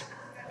genius.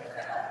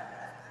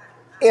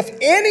 If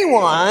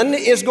anyone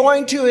is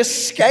going to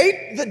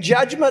escape the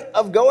judgment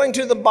of going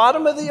to the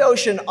bottom of the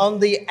ocean on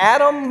the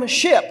Adam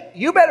ship,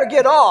 you better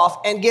get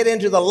off and get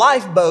into the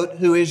lifeboat,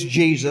 who is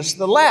Jesus,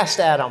 the last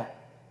Adam.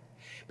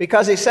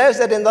 Because he says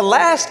that in the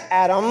last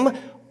Adam,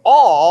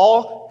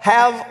 all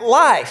have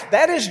life.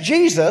 That is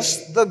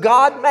Jesus, the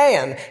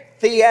God-man,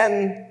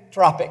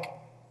 theanthropic.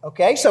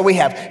 Okay, so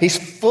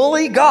he's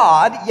fully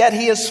God, yet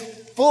he is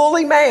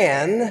fully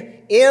man.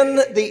 In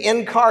the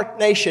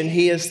incarnation,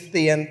 he is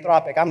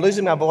theanthropic. I'm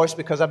losing my voice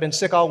because I've been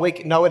sick all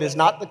week. No, it is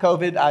not the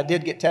COVID. I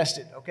did get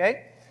tested,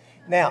 okay?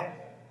 Now,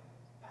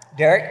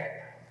 Derek,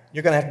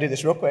 you're going to have to do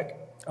this real quick.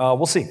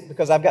 We'll see.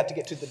 Because I've got to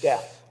get to the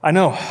death. I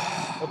know.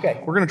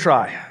 Okay. We're going to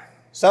try.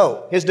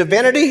 So, his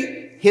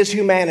divinity, his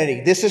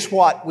humanity. This is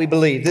what we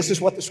believe. This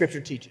is what the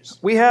Scripture teaches.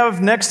 We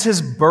have next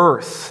his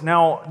birth.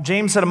 Now,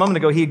 James said a moment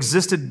ago he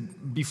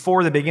existed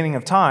before the beginning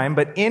of time,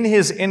 but in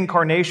his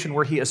incarnation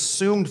where he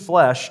assumed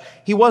flesh,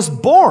 he was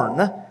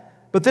born.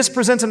 But this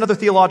presents another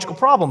theological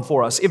problem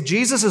for us. If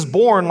Jesus is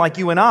born like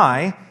you and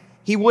I,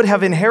 he would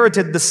have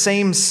inherited the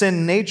same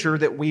sin nature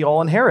that we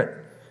all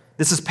inherit.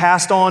 This is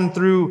passed on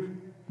through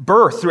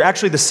birth, through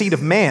actually the seed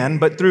of man,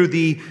 but through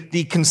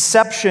the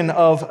conception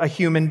of a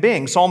human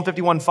being. Psalm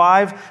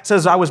 51:5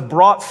 says, I was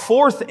brought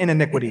forth in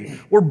iniquity.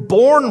 We're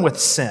born with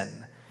sin.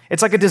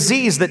 It's like a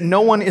disease that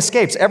no one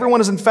escapes. Everyone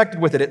is infected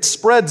with it. It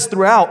spreads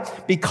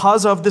throughout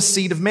because of the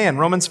seed of man.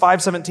 Romans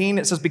 5:17,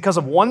 it says, because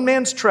of one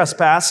man's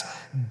trespass,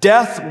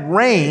 death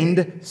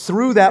reigned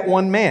through that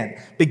one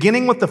man.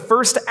 Beginning with the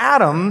first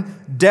Adam,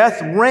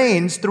 death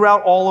reigns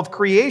throughout all of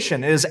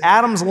creation. It is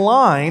Adam's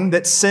line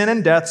that sin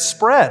and death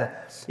spread.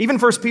 Even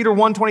 1 Peter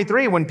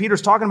 1:23, when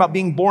Peter's talking about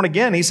being born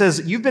again, he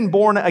says, you've been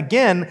born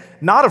again,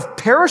 not of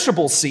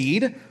perishable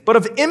seed, but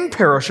of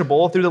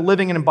imperishable through the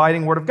living and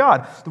abiding word of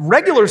God. The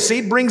regular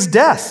seed brings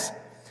death,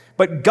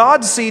 but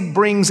God's seed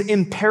brings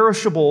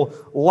imperishable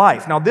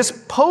life. Now, this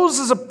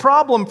poses a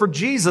problem for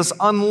Jesus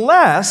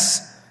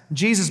unless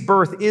Jesus'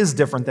 birth is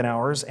different than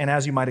ours, and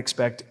as you might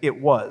expect, it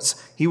was.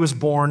 He was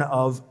born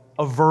of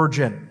a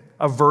virgin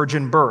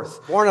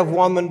birth. Born of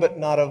woman, but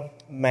not of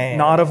man.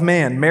 Not of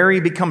man. Mary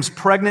becomes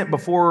pregnant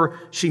before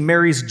she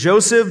marries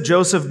Joseph.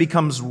 Joseph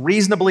becomes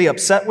reasonably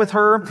upset with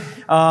her.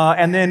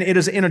 And then it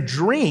is in a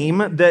dream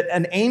that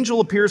an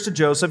angel appears to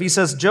Joseph. He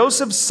says,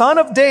 Joseph, son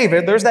of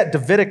David, there's that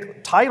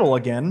Davidic title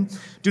again,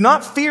 do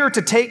not fear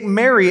to take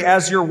Mary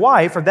as your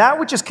wife, for that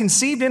which is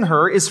conceived in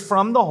her is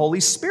from the Holy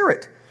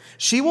Spirit.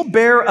 She will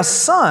bear a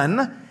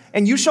son,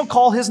 and you shall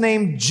call his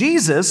name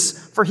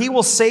Jesus, for he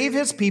will save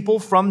his people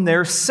from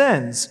their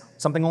sins.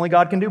 Something only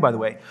God can do, by the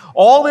way.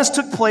 All this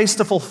took place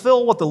to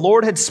fulfill what the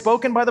Lord had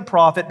spoken by the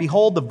prophet.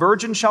 Behold, the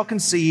virgin shall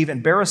conceive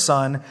and bear a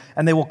son,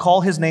 and they will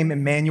call his name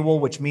Emmanuel,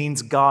 which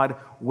means God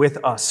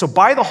with us. So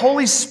by the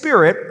Holy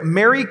Spirit,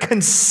 Mary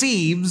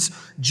conceives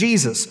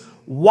Jesus.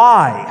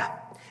 Why?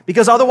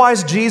 Because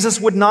otherwise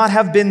Jesus would not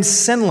have been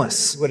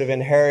sinless. Would have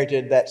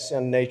inherited that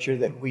sin nature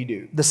that we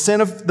do. The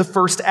sin of the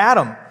first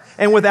Adam.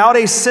 And without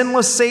a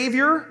sinless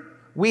Savior,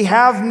 we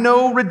have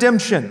no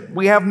redemption.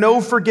 We have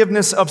no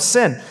forgiveness of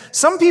sin.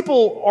 Some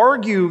people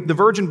argue the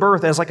virgin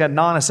birth as like a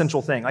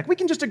non-essential thing. Like we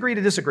can just agree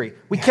to disagree.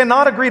 We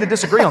cannot agree to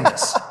disagree on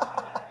this.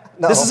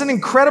 No. This is an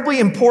incredibly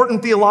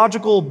important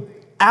theological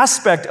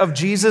aspect of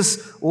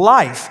Jesus'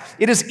 life.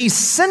 It is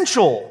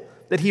essential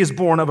that he is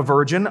born of a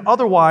virgin.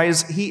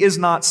 Otherwise, he is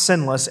not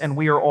sinless and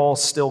we are all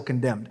still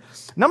condemned.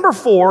 Number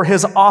 4,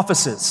 his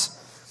offices.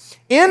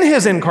 In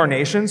his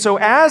incarnation, so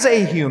as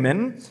a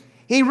human,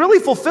 he really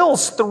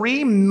fulfills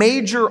 3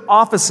 major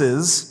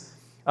offices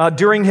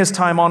during his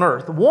time on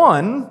earth.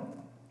 One,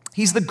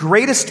 he's the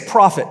greatest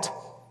prophet.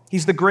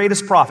 He's the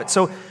greatest prophet.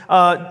 So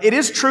it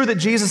is true that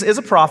Jesus is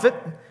a prophet,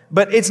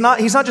 but he's not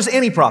just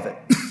any prophet.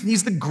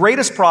 He's the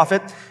greatest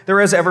prophet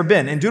there has ever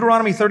been. In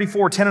Deuteronomy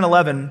 34, 10 and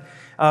 11,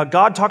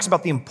 God talks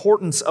about the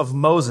importance of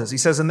Moses. He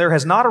says, and there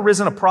has not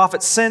arisen a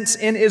prophet since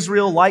in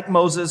Israel like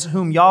Moses,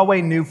 whom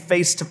Yahweh knew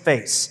face to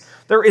face.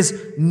 There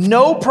is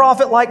no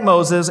prophet like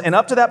Moses, and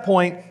up to that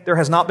point, there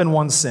has not been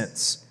one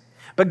since.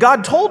 But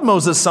God told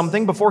Moses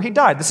something before he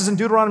died. This is in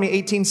Deuteronomy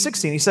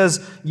 18:16. He says,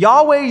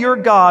 Yahweh your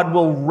God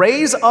will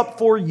raise up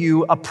for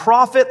you a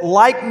prophet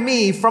like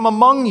me from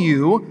among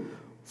you,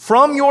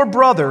 from your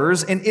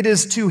brothers, and it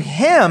is to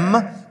him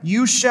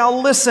you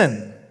shall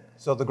listen.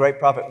 So the great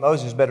prophet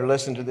Moses better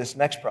listen to this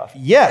next prophet.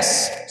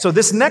 Yes. So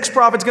this next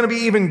prophet's going to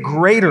be even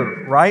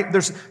greater, right?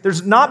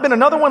 There's not been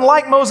another one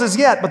like Moses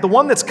yet, but the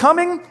one that's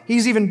coming,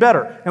 he's even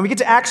better. And we get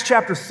to Acts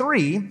chapter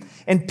 3,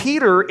 and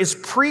Peter is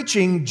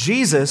preaching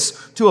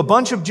Jesus to a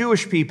bunch of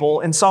Jewish people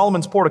in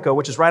Solomon's portico,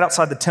 which is right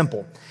outside the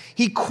temple.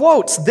 He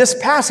quotes this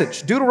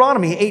passage,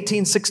 Deuteronomy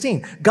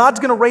 18:16. God's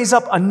going to raise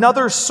up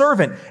another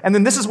servant. And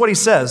then this is what he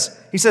says.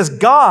 He says,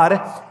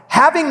 God,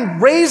 having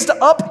raised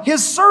up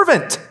his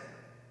servant.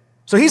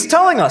 So he's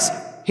telling us,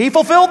 he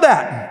fulfilled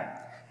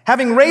that.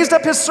 Having raised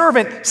up his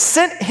servant,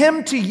 sent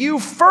him to you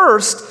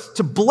first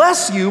to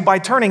bless you by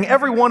turning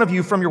every one of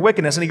you from your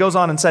wickedness. And he goes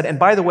on and said, and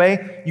by the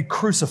way, you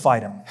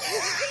crucified him.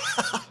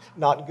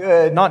 Not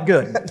good. Not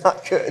good.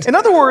 Not good. In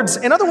other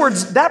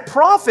words, that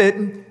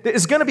prophet that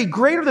is going to be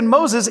greater than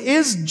Moses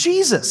is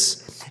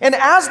Jesus. And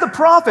as the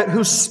prophet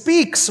who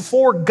speaks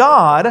for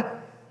God,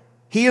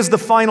 he is the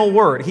final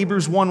word.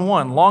 Hebrews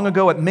 1:1. Long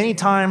ago, at many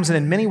times and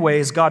in many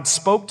ways, God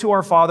spoke to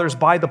our fathers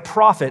by the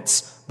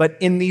prophets, but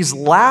in these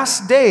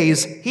last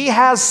days, he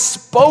has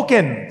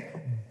spoken,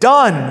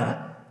 done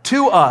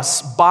to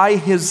us by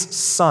his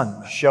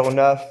Son. Show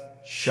enough.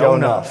 Show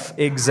enough.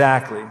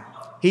 Exactly.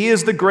 He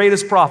is the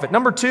greatest prophet.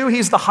 Number 2,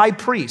 he's the high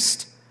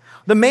priest.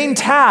 The main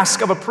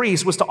task of a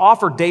priest was to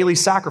offer daily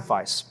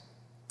sacrifice.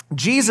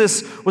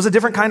 Jesus was a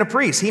different kind of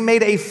priest. He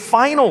made a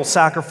final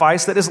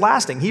sacrifice that is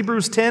lasting.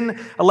 Hebrews 10,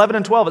 11,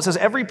 and 12, it says,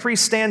 every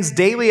priest stands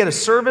daily at a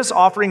service,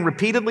 offering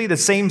repeatedly the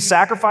same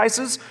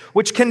sacrifices,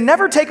 which can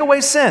never take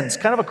away sins.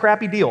 Kind of a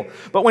crappy deal.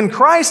 But when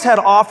Christ had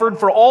offered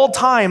for all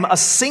time a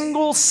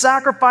single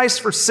sacrifice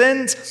for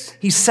sins,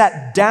 he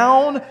sat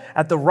down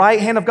at the right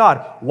hand of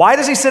God. Why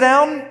does he sit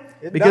down?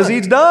 Because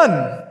he's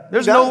done.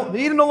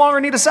 He no longer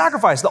need a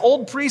sacrifice. The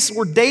old priests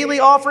were daily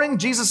offering.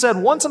 Jesus said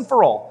once and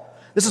for all.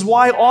 This is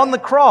why on the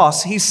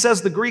cross, he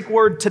says the Greek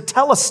word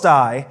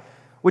tetelestai,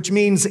 which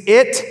means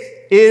it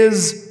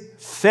is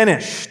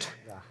finished.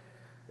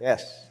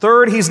 Yes.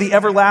 Third, he's the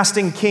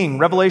everlasting king.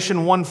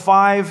 Revelation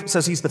 1:5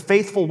 says he's the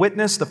faithful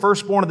witness, the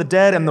firstborn of the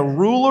dead, and the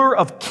ruler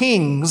of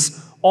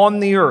kings on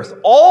the earth.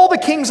 All the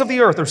kings of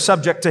the earth are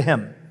subject to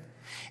him.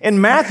 In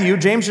Matthew,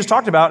 James just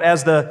talked about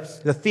as the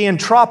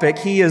theanthropic,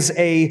 he is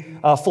a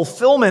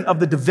fulfillment of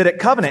the Davidic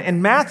covenant.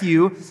 And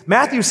Matthew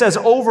says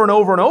over and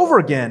over and over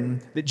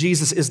again that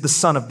Jesus is the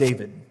Son of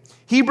David.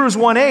 Hebrews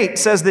 1:8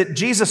 says that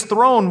Jesus'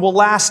 throne will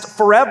last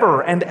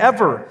forever and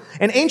ever.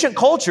 In ancient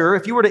culture,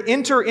 if you were to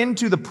enter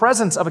into the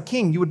presence of a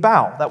king, you would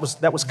bow. That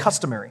was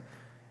customary.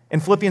 In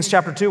Philippians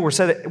chapter 2,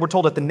 we're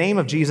told at the name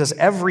of Jesus,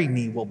 every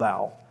knee will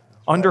bow,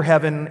 under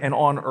heaven and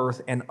on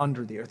earth and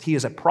under the earth. He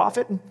is a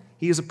prophet,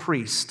 he is a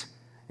priest,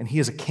 and he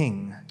is a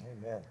king.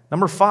 Amen.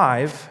 Number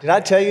 5. Did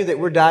I tell you that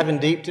we're diving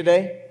deep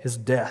today? His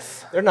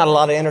death. There's not a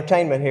lot of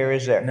entertainment here,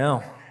 is there?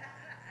 No.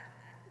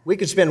 We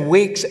could spend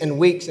weeks and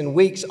weeks and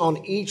weeks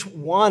on each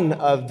one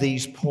of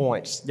these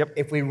points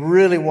if we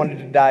really wanted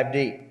to dive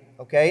deep.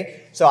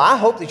 okay? So I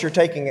hope that you're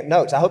taking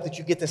notes. I hope that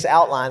you get this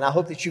outline. I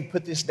hope that you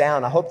put this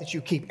down. I hope that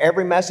you keep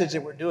every message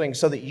that we're doing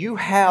so that you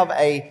have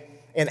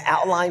in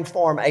outline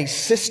form, a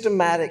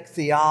systematic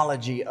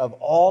theology of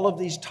all of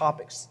these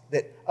topics,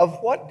 of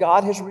what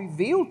God has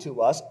revealed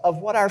to us, of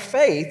what our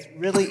faith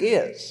really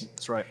is.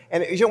 That's right.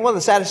 And one of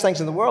the saddest things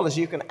in the world is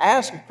you can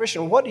ask a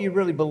Christian, what do you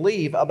really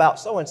believe about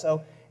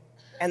so-and-so?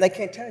 And they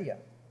can't tell you.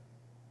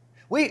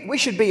 We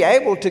should be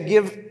able to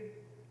give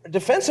a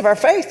defense of our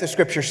faith, the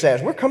Scripture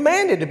says. We're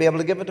commanded to be able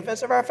to give a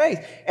defense of our faith.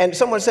 And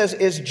someone says,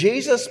 is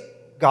Jesus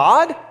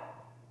God?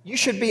 You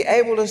should be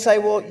able to say,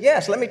 well,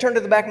 yes, let me turn to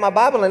the back of my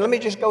Bible and let me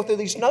just go through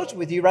these notes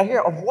with you right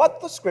here of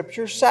what the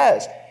Scripture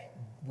says,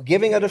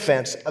 giving a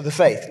defense of the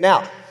faith.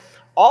 Now,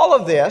 all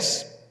of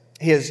this,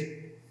 his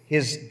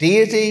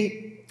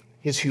deity,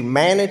 his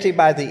humanity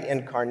by the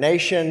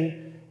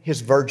incarnation,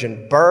 his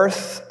virgin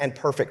birth and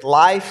perfect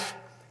life,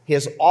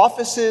 his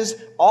offices,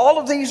 all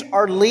of these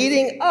are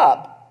leading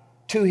up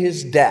to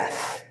his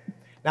death.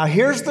 Now,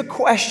 here's the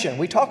question.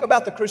 We talk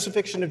about the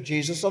crucifixion of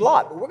Jesus a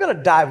lot, but we're going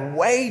to dive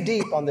way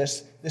deep on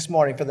this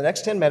morning for the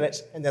next 10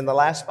 minutes, and then the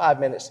last 5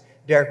 minutes,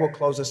 Derek will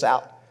close us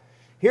out.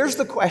 Here's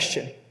the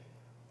question.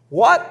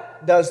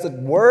 What does the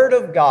Word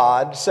of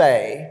God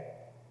say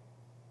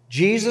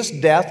Jesus'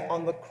 death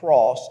on the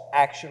cross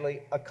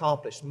actually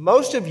accomplished?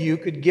 Most of you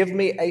could give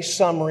me a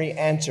summary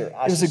answer.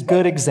 It was a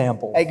good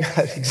example. A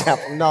good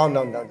example. No.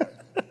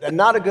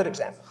 Not a good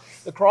example.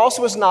 The cross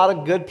was not a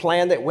good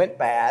plan that went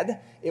bad.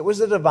 It was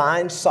the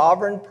divine,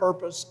 sovereign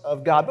purpose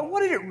of God. But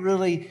what did it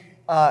really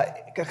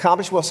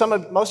accomplish? Well,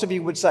 most of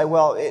you would say,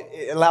 well,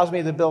 it allows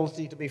me the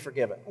ability to be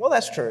forgiven. Well,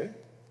 that's true.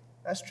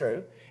 That's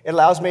true. It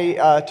allows me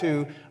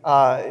to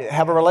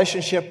have a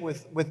relationship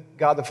with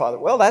God the Father.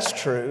 Well, that's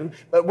true.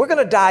 But we're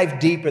going to dive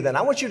deeper then.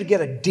 I want you to get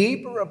a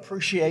deeper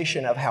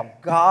appreciation of how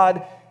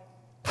God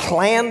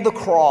planned the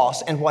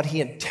cross and what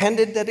he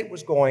intended that it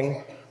was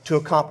going to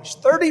accomplish.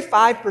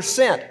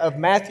 35% of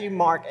Matthew,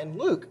 Mark, and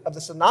Luke of the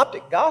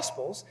Synoptic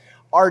Gospels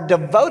are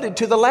devoted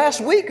to the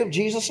last week of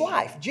Jesus'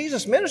 life.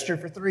 Jesus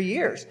ministered for 3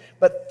 years,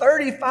 but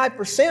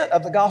 35%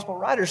 of the gospel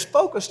writers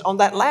focused on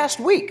that last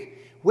week,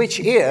 which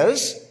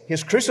is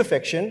his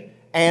crucifixion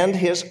and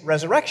his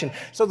resurrection.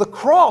 So the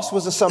cross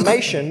was a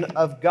summation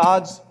of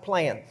God's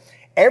plan.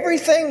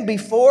 Everything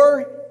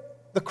before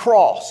the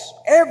cross,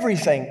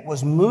 everything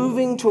was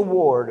moving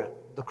toward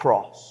the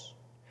cross.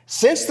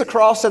 Since the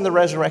cross and the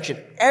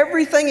resurrection,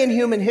 everything in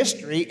human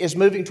history is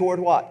moving toward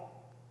what?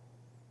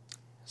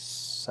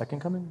 Second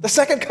coming? The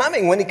second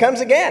coming, when he comes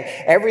again.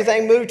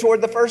 Everything moved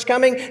toward the first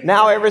coming.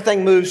 Now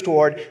everything moves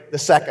toward the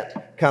second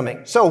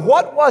coming. So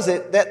what was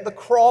it that the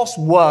cross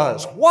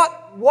was?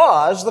 What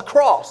was the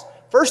cross?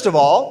 First of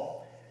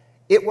all,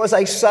 it was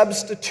a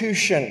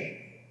substitution.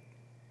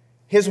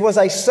 His was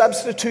a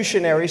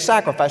substitutionary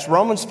sacrifice.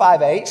 Romans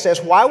 5:8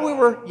 says, while we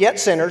were yet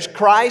sinners,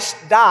 Christ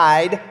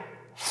died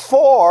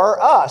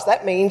for us.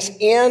 That means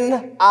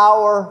in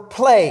our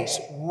place.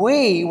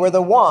 We were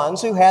the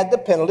ones who had the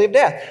penalty of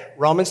death.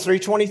 Romans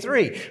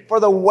 3:23.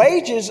 For the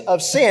wages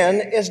of sin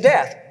is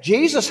death.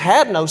 Jesus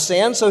had no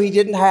sin, so he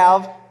didn't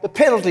have the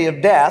penalty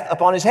of death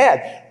upon his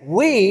head.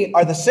 We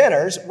are the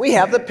sinners. We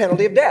have the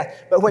penalty of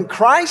death. But when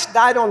Christ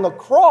died on the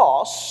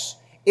cross,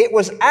 it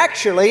was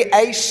actually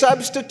a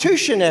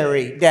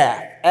substitutionary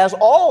death, as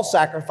all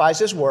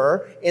sacrifices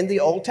were in the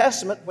Old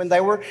Testament when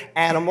they were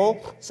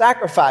animal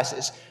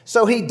sacrifices.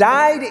 So he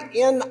died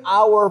in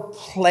our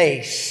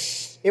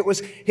place. It was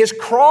his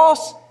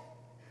cross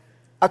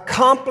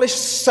accomplished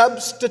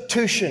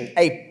substitution,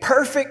 a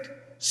perfect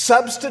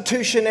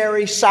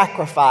substitutionary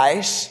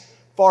sacrifice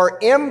for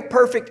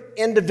imperfect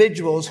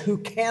individuals who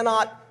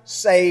cannot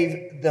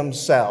save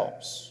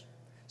themselves.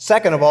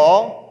 Second of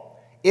all,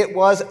 it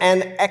was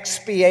an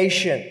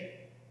expiation,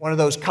 one of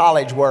those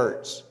college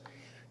words.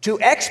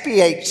 To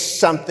expiate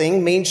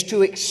something means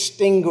to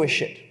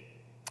extinguish it.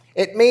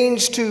 It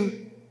means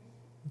to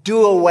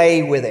do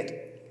away with it.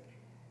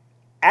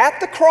 At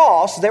the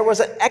cross, there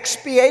was an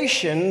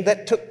expiation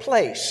that took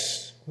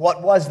place.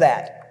 What was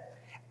that?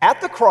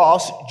 At the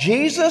cross,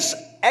 Jesus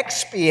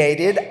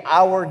expiated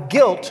our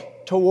guilt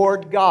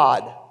toward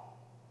God.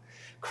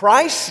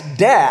 Christ's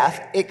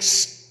death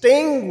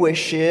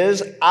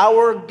extinguishes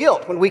our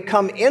guilt. When we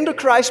come into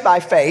Christ by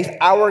faith,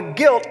 our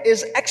guilt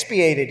is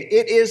expiated.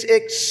 It is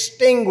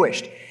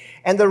extinguished.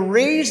 And the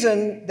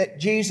reason that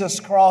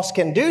Jesus' cross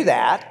can do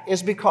that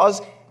is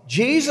because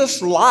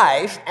Jesus'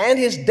 life and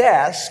his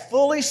death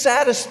fully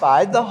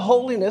satisfied the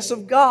holiness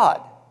of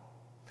God.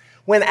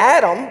 When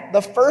Adam,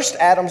 the first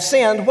Adam,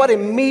 sinned, what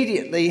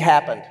immediately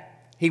happened?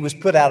 He was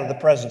put out of the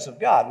presence of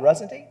God,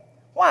 wasn't he?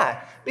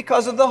 Why?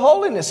 Because of the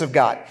holiness of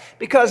God.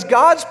 Because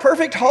God's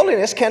perfect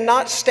holiness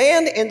cannot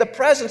stand in the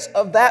presence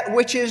of that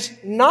which is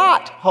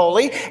not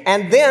holy.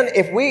 And then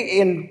if we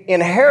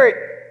inherit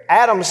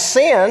Adam's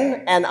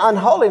sin and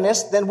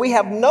unholiness, then we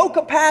have no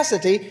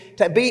capacity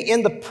to be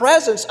in the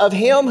presence of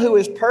him who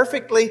is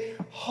perfectly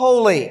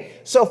holy.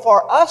 So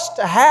for us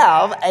to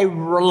have a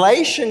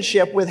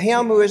relationship with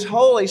him who is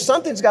holy,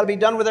 something's got to be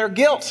done with our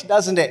guilt,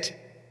 doesn't it?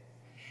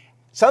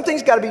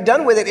 Something's got to be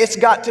done with it. It's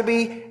got to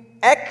be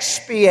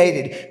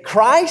expiated.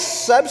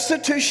 Christ's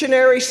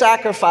substitutionary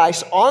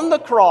sacrifice on the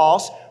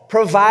cross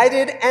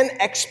provided an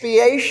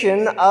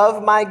expiation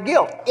of my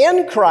guilt.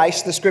 In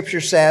Christ, the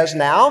scripture says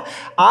now,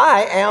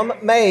 I am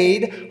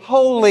made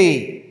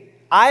holy.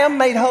 I am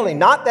made holy.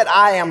 Not that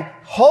I am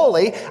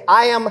holy,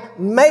 I am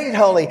made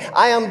holy.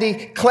 I am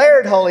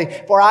declared holy,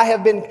 for I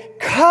have been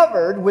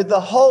covered with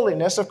the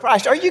holiness of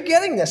Christ. Are you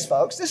getting this,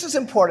 folks? This is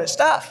important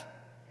stuff.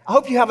 I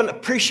hope you have an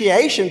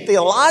appreciation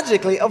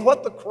theologically of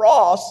what the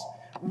cross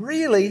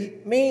really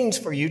means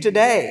for you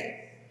today.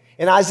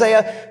 In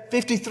Isaiah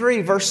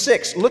 53, verse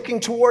 6, looking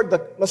toward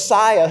the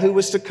Messiah who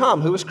was to come,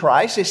 who is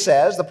Christ,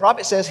 the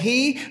prophet says,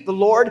 He, the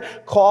Lord,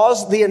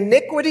 caused the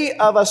iniquity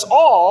of us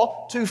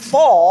all to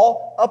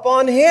fall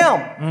upon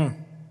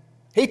Him.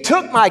 He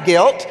took my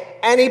guilt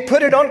and He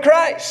put it on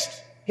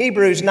Christ.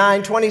 Hebrews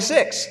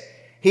 9:26,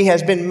 He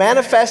has been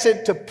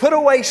manifested to put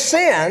away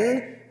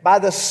sin by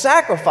the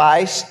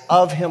sacrifice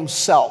of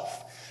Himself.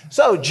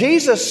 So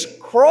Jesus'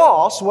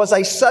 cross was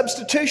a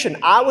substitution.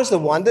 I was the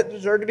one that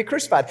deserved to be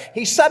crucified.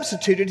 He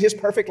substituted His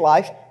perfect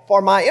life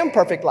for my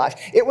imperfect life.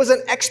 It was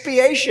an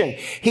expiation.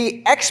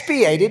 He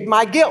expiated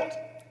my guilt.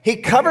 He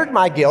covered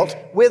my guilt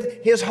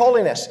with His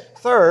holiness.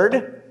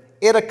 Third,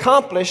 it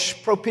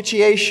accomplished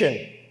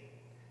propitiation.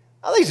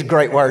 Now, these are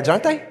great words,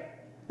 aren't they?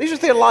 These are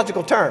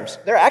theological terms.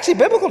 They're actually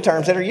biblical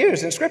terms that are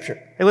used in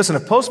Scripture. Hey, listen,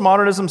 if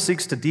postmodernism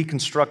seeks to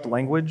deconstruct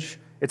language,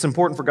 it's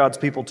important for God's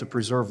people to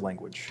preserve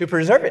language. To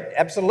preserve it,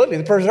 absolutely.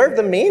 To preserve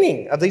the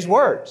meaning of these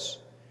words.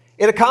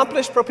 It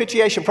accomplished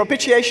propitiation.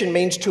 Propitiation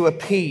means to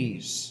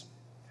appease,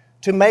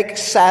 to make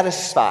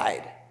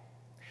satisfied.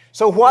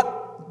 So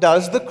what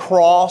does the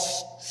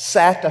cross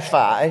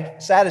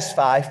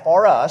satisfy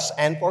for us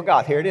and for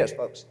God? Here it is,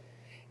 folks.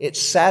 It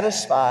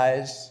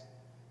satisfies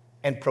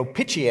and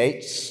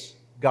propitiates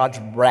God's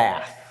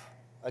wrath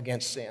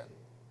against sin.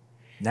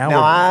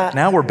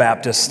 Now we're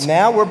Baptist.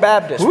 Now we're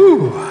Baptist.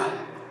 Woo.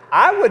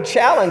 I would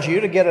challenge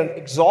you to get an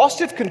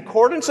exhaustive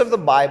concordance of the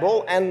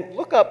Bible and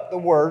look up the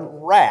word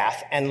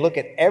wrath and look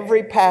at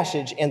every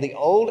passage in the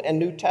Old and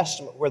New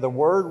Testament where the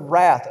word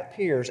wrath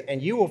appears, and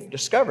you will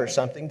discover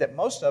something that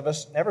most of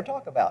us never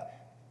talk about.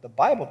 The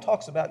Bible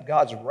talks about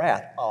God's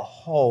wrath a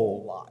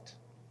whole lot.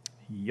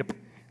 Yep.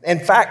 In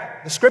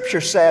fact, the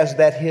Scripture says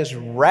that His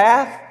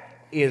wrath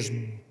is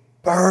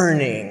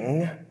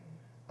burning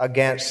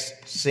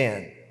against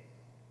sin.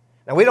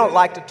 Now, we don't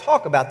like to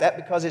talk about that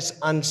because it's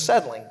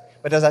unsettling.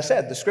 But as I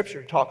said, the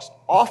Scripture talks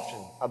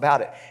often about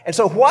it. And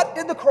so what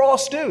did the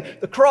cross do?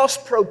 The cross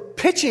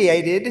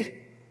propitiated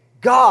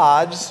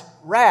God's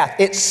wrath.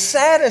 It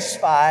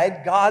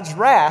satisfied God's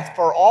wrath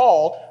for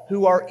all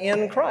who are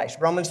in Christ.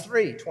 Romans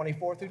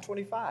 3:24 through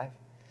 25.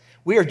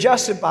 We are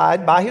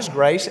justified by His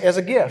grace as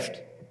a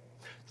gift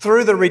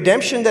through the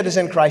redemption that is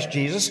in Christ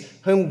Jesus,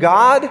 whom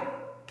God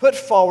put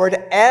forward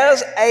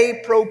as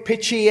a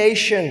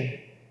propitiation,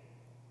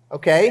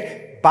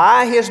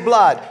 by His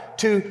blood,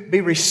 to be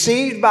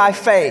received by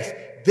faith.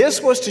 This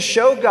was to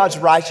show God's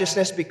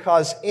righteousness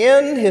because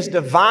in His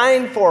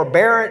divine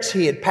forbearance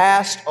He had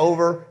passed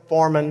over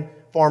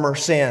former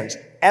sins.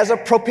 As a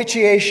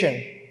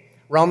propitiation,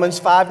 Romans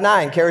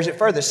 5:9 carries it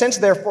further. Since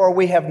therefore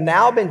we have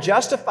now been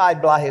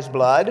justified by His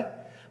blood,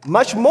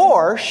 much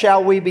more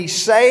shall we be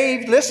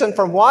saved, listen,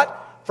 from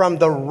what? From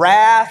the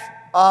wrath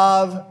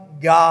of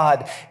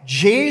God.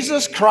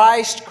 Jesus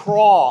Christ's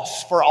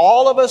cross, for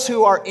all of us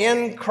who are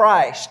in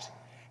Christ,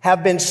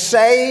 have been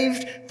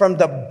saved from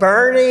the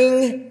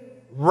burning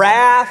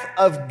wrath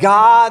of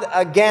God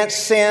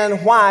against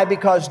sin. Why?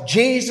 Because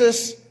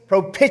Jesus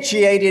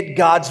propitiated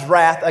God's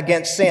wrath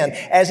against sin.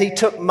 As He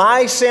took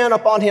my sin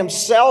upon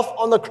Himself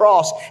on the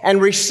cross and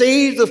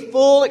received the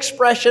full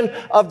expression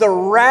of the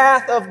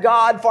wrath of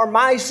God for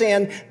my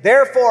sin,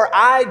 therefore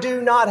I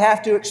do not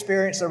have to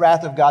experience the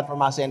wrath of God for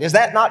my sin. Is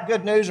that not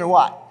good news or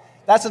what?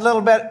 That's a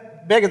little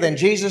bit bigger than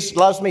Jesus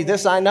loves me,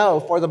 this I know,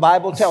 for the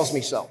Bible tells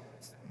me so.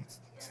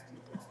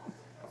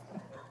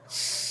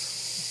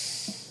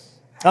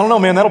 I don't know,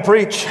 man. That'll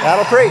preach.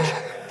 That'll preach.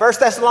 1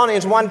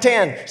 Thessalonians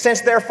 1:10,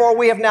 since therefore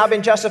we have now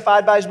been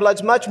justified by His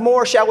blood, much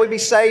more shall we be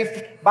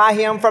saved by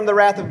Him from the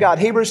wrath of God.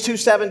 Hebrews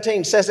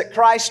 2:17 says that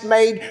Christ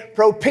made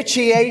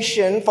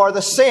propitiation for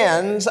the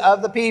sins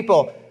of the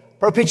people.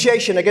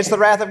 Propitiation against the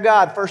wrath of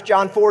God. 1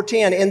 John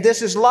 4:10, and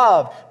this is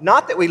love.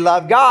 Not that we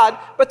love God,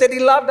 but that He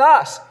loved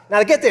us. Now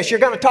to get this, you're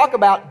going to talk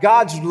about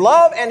God's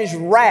love and His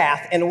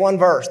wrath in one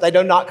verse. They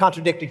do not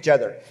contradict each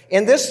other.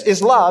 And this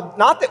is love,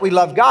 not that we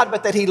love God,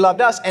 but that He loved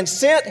us and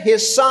sent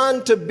His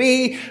Son to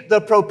be the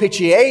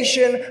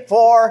propitiation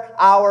for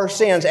our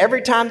sins.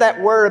 Every time that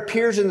word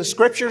appears in the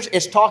Scriptures,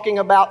 it's talking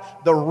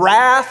about the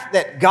wrath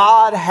that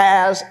God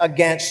has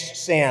against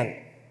sin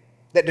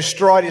that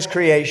destroyed His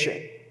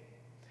creation.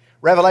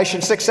 Revelation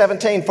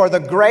 6:17, for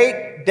the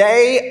great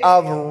day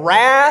of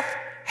wrath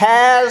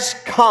has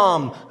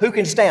come. Who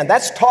can stand?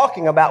 That's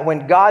talking about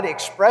when God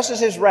expresses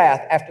His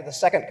wrath after the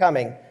second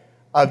coming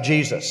of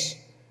Jesus.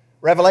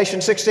 Revelation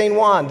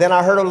 16:1, then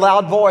I heard a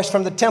loud voice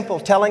from the temple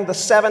telling the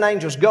seven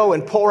angels, go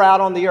and pour out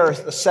on the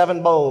earth the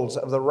seven bowls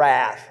of the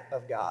wrath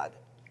of God.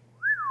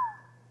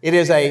 It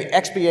is a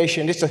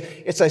expiation. It's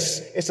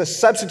a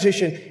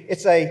substitution.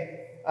 It's a,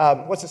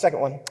 what's the second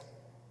one?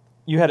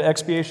 You had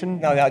expiation?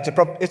 No, it's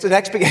an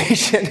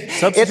expiation.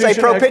 Substitution, It's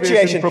a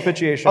propitiation.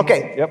 Propitiation.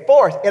 Okay, Yep.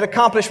 Fourth, it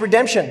accomplished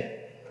redemption.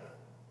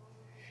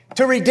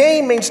 To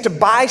redeem means to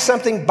buy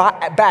something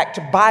back,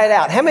 to buy it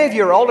out. How many of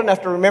you are old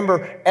enough to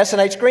remember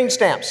S&H green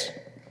stamps?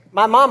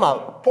 My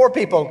mama, poor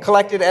people,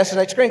 collected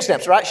S&H green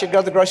stamps, right? She'd go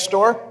to the grocery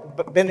store,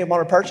 Ben didn't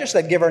want to purchase,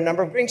 they'd give her a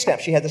number of green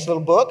stamps. She had this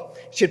little book.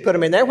 She'd put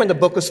them in there. When the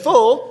book was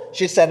full,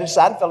 she'd set it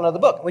aside and fill another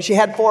book. When she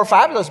had 4 or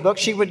 5 of those books,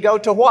 she would go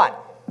to what?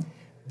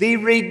 The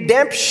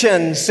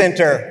Redemption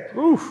Center.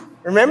 Oof.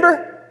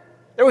 Remember?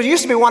 There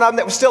used to be one of them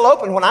that was still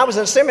open when I was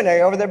in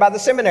seminary, over there by the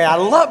seminary. I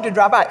loved to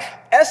drive by.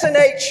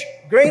 S&H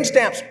green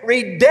stamps,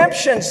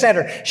 Redemption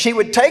Center. She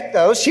would take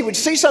those. She would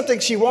see something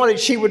she wanted.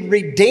 She would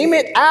redeem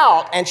it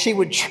out, and she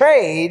would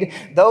trade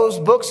those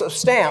books of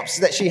stamps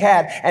that she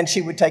had, and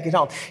she would take it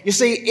home. You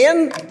see,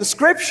 in the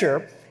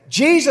Scripture,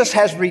 Jesus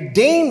has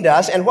redeemed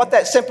us, and what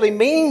that simply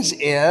means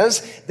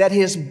is that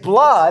His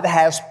blood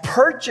has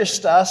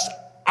purchased us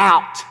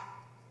out.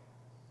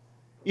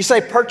 You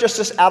say, purchased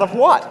us out of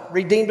what?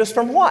 Redeemed us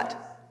from what?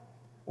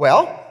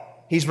 Well,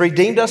 He's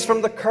redeemed us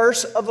from the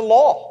curse of the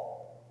law.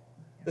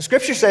 The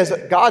Scripture says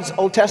that God's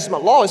Old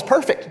Testament law is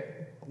perfect.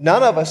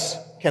 None of us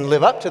can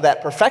live up to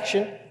that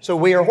perfection, so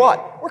we are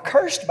what? We're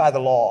cursed by the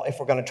law if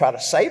we're going to try to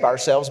save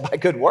ourselves by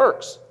good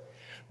works.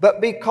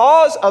 But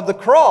because of the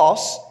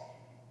cross,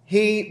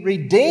 He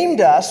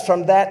redeemed us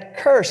from that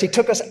curse. He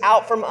took us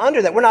out from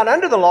under that. We're not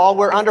under the law,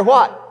 we're under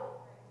what?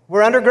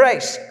 We're under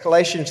grace.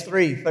 Galatians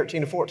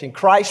 3:13-14.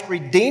 Christ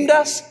redeemed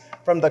us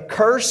from the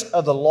curse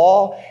of the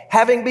law,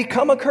 having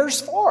become a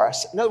curse for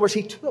us. In other words,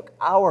 He took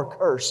our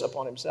curse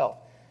upon Himself.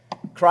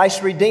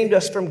 Christ redeemed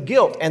us from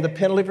guilt and the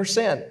penalty for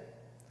sin.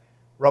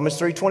 Romans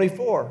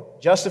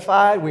 3:24.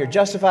 Justified, we are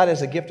justified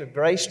as a gift of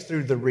grace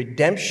through the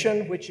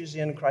redemption which is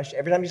in Christ.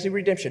 Every time you see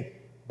redemption,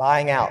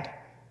 buying out,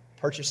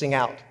 purchasing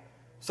out.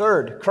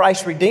 Third,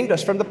 Christ redeemed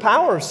us from the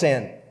power of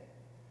sin.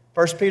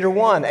 1 Peter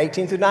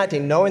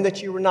 1:18-19, knowing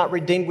that you were not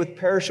redeemed with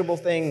perishable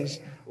things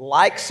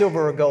like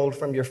silver or gold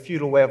from your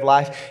futile way of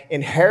life,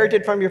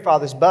 inherited from your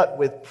fathers, but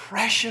with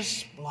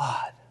precious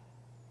blood.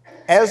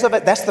 As of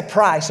it, that's the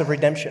price of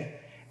redemption.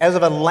 As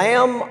of a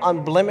lamb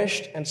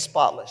unblemished and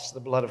spotless, the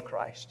blood of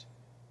Christ.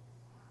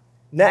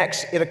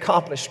 Next, it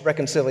accomplished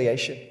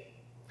reconciliation.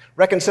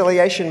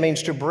 Reconciliation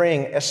means to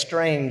bring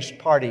estranged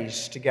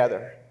parties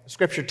together. The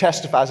Scripture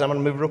testifies, I'm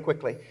going to move real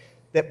quickly,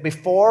 that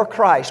before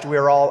Christ, we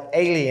are all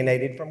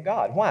alienated from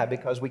God. Why?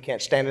 Because we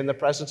can't stand in the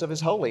presence of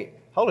His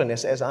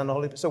holiness as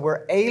unholy. So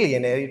we're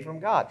alienated from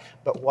God.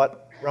 But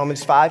what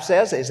Romans 5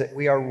 says is that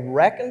we are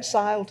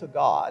reconciled to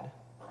God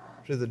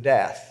through the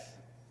death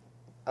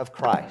of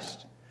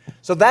Christ.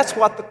 So that's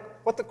what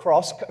the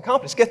cross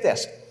accomplished. Get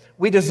this.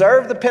 We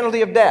deserve the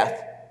penalty of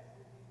death.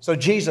 So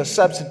Jesus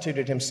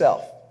substituted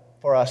Himself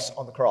for us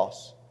on the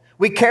cross.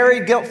 We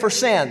carried guilt for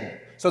sin.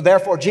 So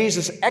therefore,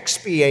 Jesus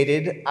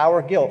expiated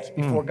our guilt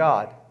before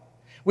God.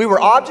 We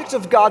were objects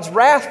of God's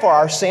wrath for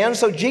our sins,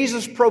 so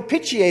Jesus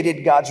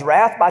propitiated God's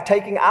wrath by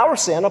taking our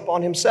sin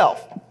upon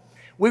Himself.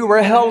 We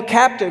were held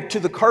captive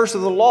to the curse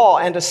of the law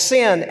and to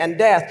sin and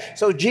death,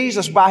 so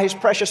Jesus, by His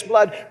precious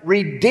blood,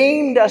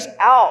 redeemed us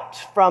out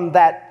from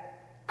that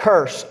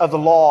curse of the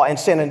law and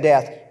sin and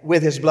death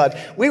with His blood.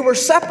 We were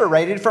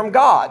separated from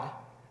God.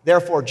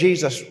 Therefore,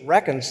 Jesus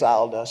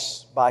reconciled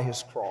us by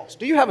His cross.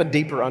 Do you have a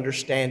deeper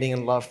understanding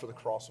and love for the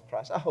cross of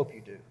Christ? I hope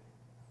you do.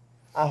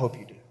 I hope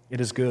you do. It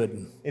is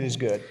good. It is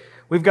good.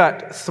 We've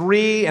got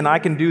 3, and I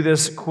can do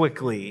this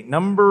quickly.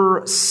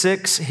 Number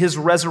 6, His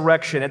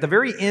resurrection. At the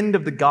very end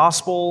of the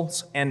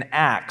Gospels and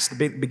Acts,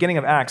 the beginning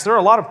of Acts, there are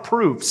a lot of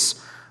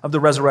proofs of the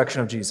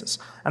resurrection of Jesus.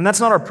 And that's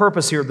not our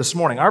purpose here this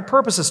morning. Our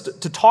purpose is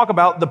to talk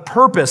about the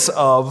purpose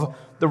of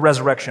the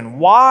resurrection.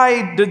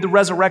 Why did the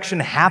resurrection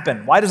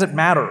happen? Why does it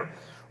matter?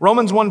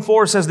 Romans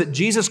 1:4 says that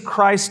Jesus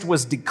Christ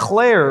was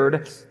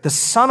declared the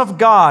Son of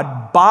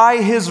God by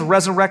His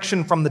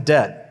resurrection from the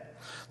dead.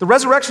 The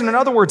resurrection, in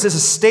other words, is a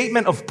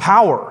statement of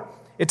power.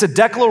 It's a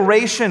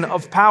declaration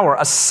of power,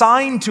 a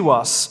sign to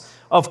us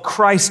of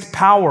Christ's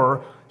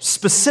power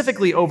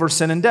specifically over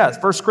sin and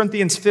death. 1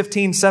 Corinthians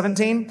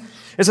 15:17,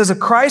 it says, if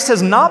Christ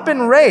has not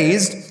been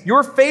raised,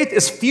 your faith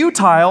is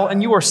futile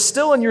and you are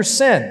still in your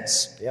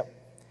sins. Yep.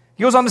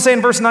 He goes on to say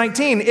in verse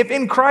 19, if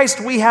in Christ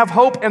we have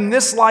hope in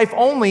this life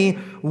only,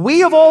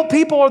 we of all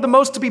people are the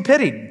most to be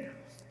pitied.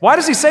 Why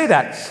does he say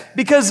that?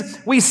 Because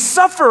we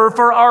suffer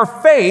for our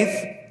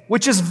faith,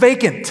 which is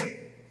vacant.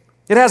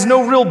 It has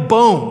no real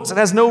bones. It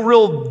has no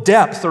real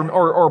depth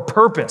or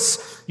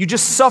purpose. You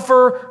just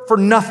suffer for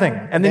nothing,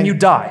 and then you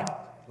die.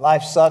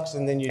 Life sucks,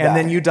 and then you die. And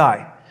then you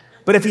die.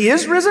 But if He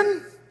is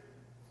risen,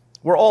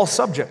 we're all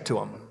subject to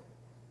Him.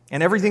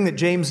 And everything that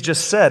James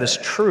just said is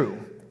true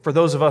for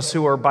those of us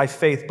who are by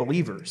faith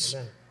believers.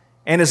 Amen.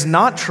 And is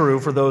not true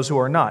for those who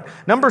are not.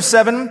 Number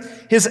 7,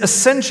 His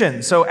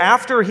ascension. So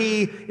after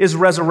He is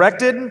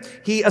resurrected,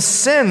 He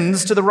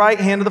ascends to the right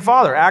hand of the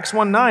Father. Acts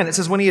 1:9, it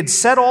says, when He had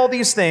said all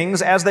these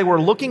things, as they were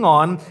looking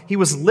on, He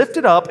was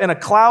lifted up, and a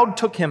cloud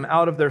took Him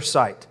out of their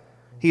sight.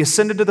 He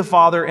ascended to the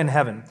Father in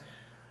heaven.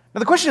 Now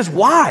the question is,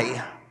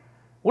 why?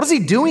 What is he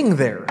doing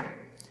there?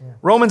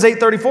 Romans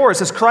 8:34, it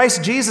says,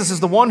 Christ Jesus is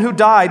the one who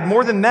died,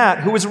 more than that,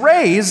 who was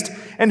raised,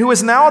 and who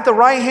is now at the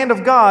right hand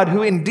of God,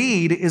 who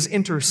indeed is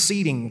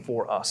interceding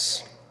for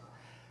us.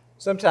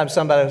 Sometimes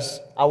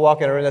I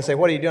walk in a room and they say,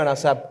 what are you doing? I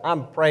say,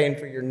 I'm praying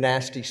for your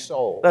nasty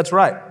soul. That's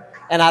right.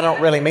 And I don't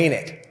really mean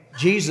it.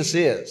 Jesus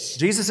is.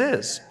 Jesus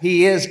is.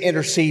 He is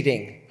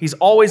interceding. He's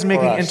always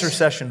making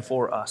intercession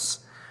for us.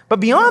 But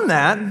beyond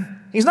that,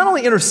 he's not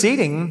only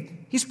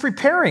interceding, he's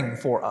preparing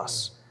for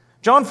us.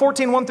 John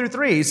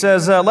 14:1-3, he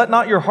says, let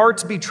not your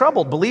hearts be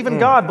troubled. Believe in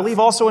God, believe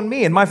also in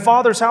me. In my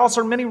Father's house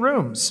are many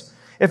rooms.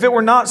 If it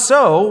were not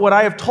so, would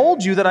I have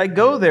told you that I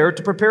go there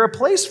to prepare a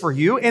place for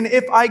you? And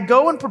if I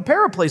go and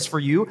prepare a place for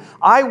you,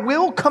 I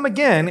will come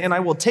again and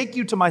I will take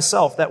you to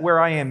myself, that where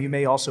I am, you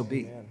may also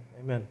be. Amen.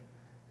 Amen.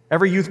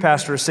 Every youth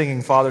pastor is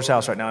singing Father's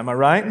house right now. Am I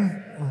right?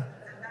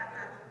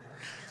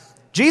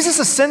 Jesus'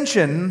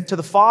 ascension to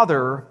the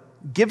Father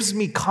gives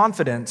me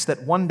confidence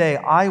that one day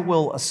I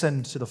will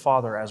ascend to the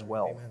Father as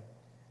well. Amen.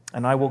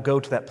 And I will go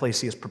to that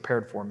place he has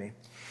prepared for me.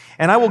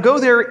 And I will go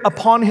there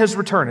upon his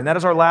return. And that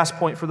is our last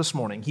point for this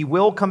morning. He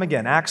will come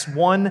again. Acts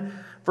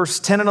 1, verse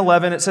 10 and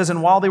 11, it says,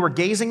 and while they were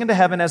gazing into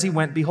heaven as he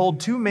went,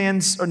 behold, two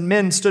men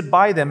stood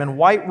by them in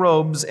white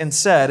robes and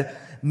said,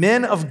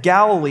 Men of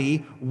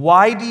Galilee,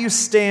 why do you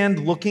stand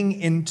looking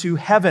into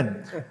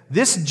heaven?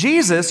 This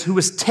Jesus who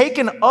was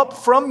taken up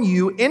from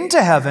you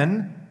into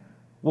heaven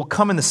will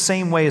come in the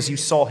same way as you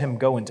saw him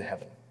go into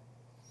heaven.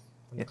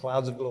 In the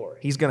clouds of glory.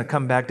 He's going to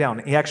come back down.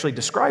 He actually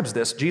describes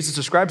this. Jesus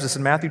describes this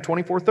in Matthew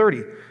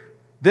 24:30.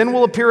 Then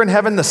will appear in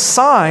heaven the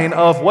sign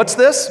of, what's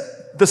this?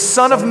 The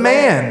Son of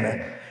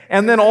Man.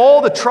 And then all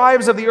the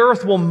tribes of the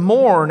earth will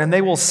mourn, and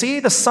they will see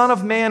the Son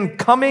of Man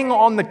coming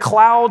on the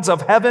clouds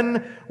of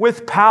heaven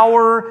with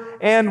power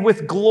and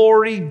with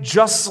glory,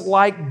 just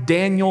like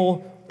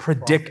Daniel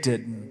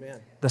predicted. Amen.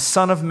 The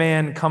Son of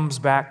Man comes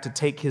back to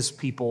take his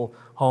people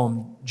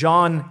home.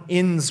 John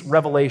ends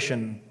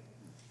Revelation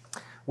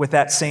with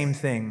that same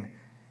thing.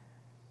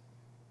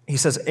 He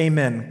says,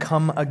 Amen.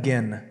 Come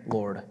again,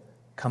 Lord.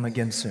 Come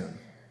again soon.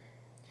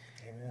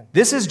 Amen.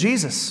 This is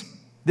Jesus.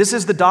 This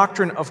is the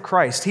doctrine of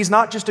Christ. He's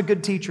not just a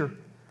good teacher.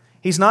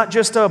 He's not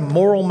just a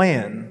moral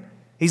man.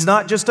 He's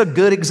not just a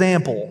good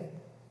example.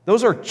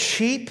 Those are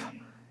cheap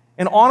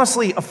and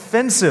honestly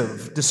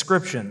offensive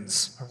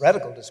descriptions.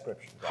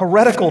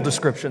 Heretical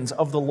descriptions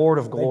of the Lord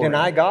of glory. They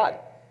deny God.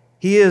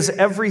 He is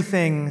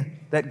everything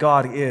that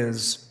God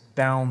is,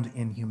 bound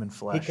in human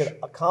flesh. He could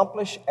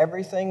accomplish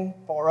everything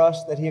for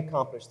us that he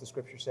accomplished, the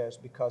Scripture says,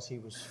 because he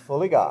was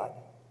fully God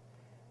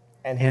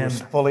and he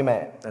was fully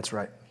man. That's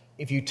right.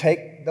 If you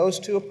take those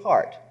two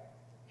apart,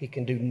 he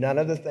can do none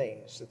of the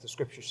things that the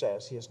Scripture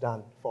says he has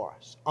done for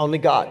us. Only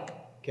God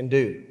can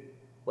do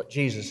what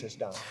Jesus has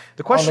done.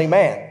 Only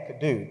man could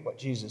do what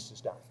Jesus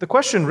has done. The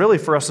question really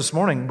for us this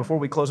morning, before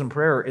we close in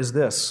prayer, is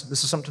this.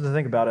 This is something to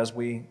think about as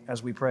we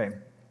pray.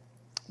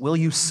 Will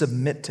you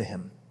submit to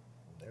him?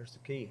 There's the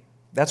key.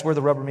 That's where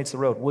the rubber meets the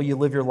road. Will you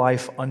live your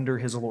life under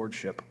his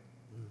lordship?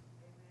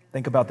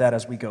 Think about that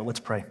as we go.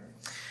 Let's pray.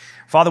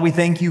 Father, we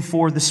thank you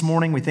for this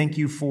morning. We thank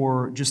you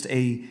for just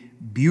a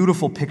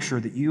beautiful picture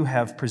that you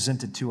have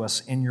presented to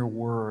us in your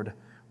word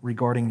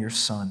regarding your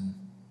Son.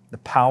 The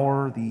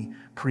power, the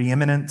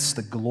preeminence,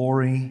 the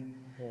glory,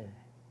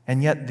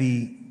 and yet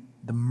the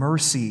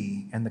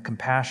mercy and the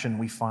compassion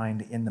we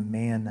find in the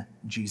man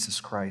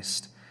Jesus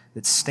Christ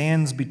that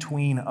stands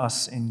between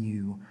us and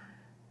you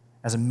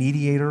as a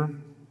mediator,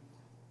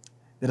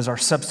 that is our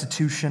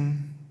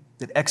substitution,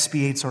 that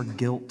expiates our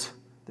guilt,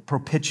 that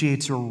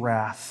propitiates your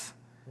wrath.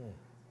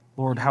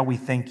 Lord, how we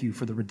thank you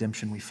for the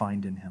redemption we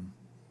find in him.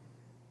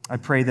 I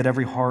pray that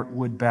every heart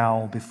would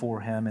bow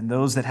before him, and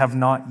those that have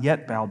not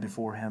yet bowed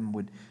before him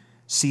would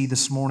see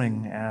this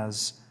morning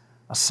as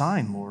a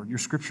sign, Lord. Your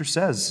scripture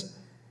says,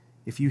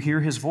 if you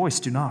hear his voice,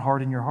 do not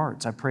harden your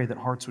hearts. I pray that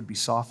hearts would be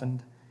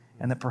softened,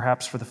 and that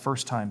perhaps for the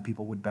first time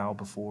people would bow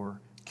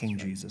before King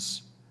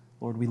Jesus.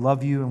 Lord, we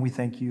love you and we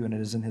thank you, and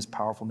it is in his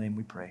powerful name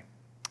we pray.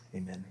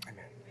 Amen.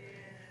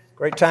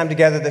 Great time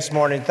together this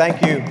morning.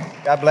 Thank you.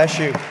 God bless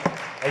you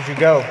as you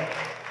go.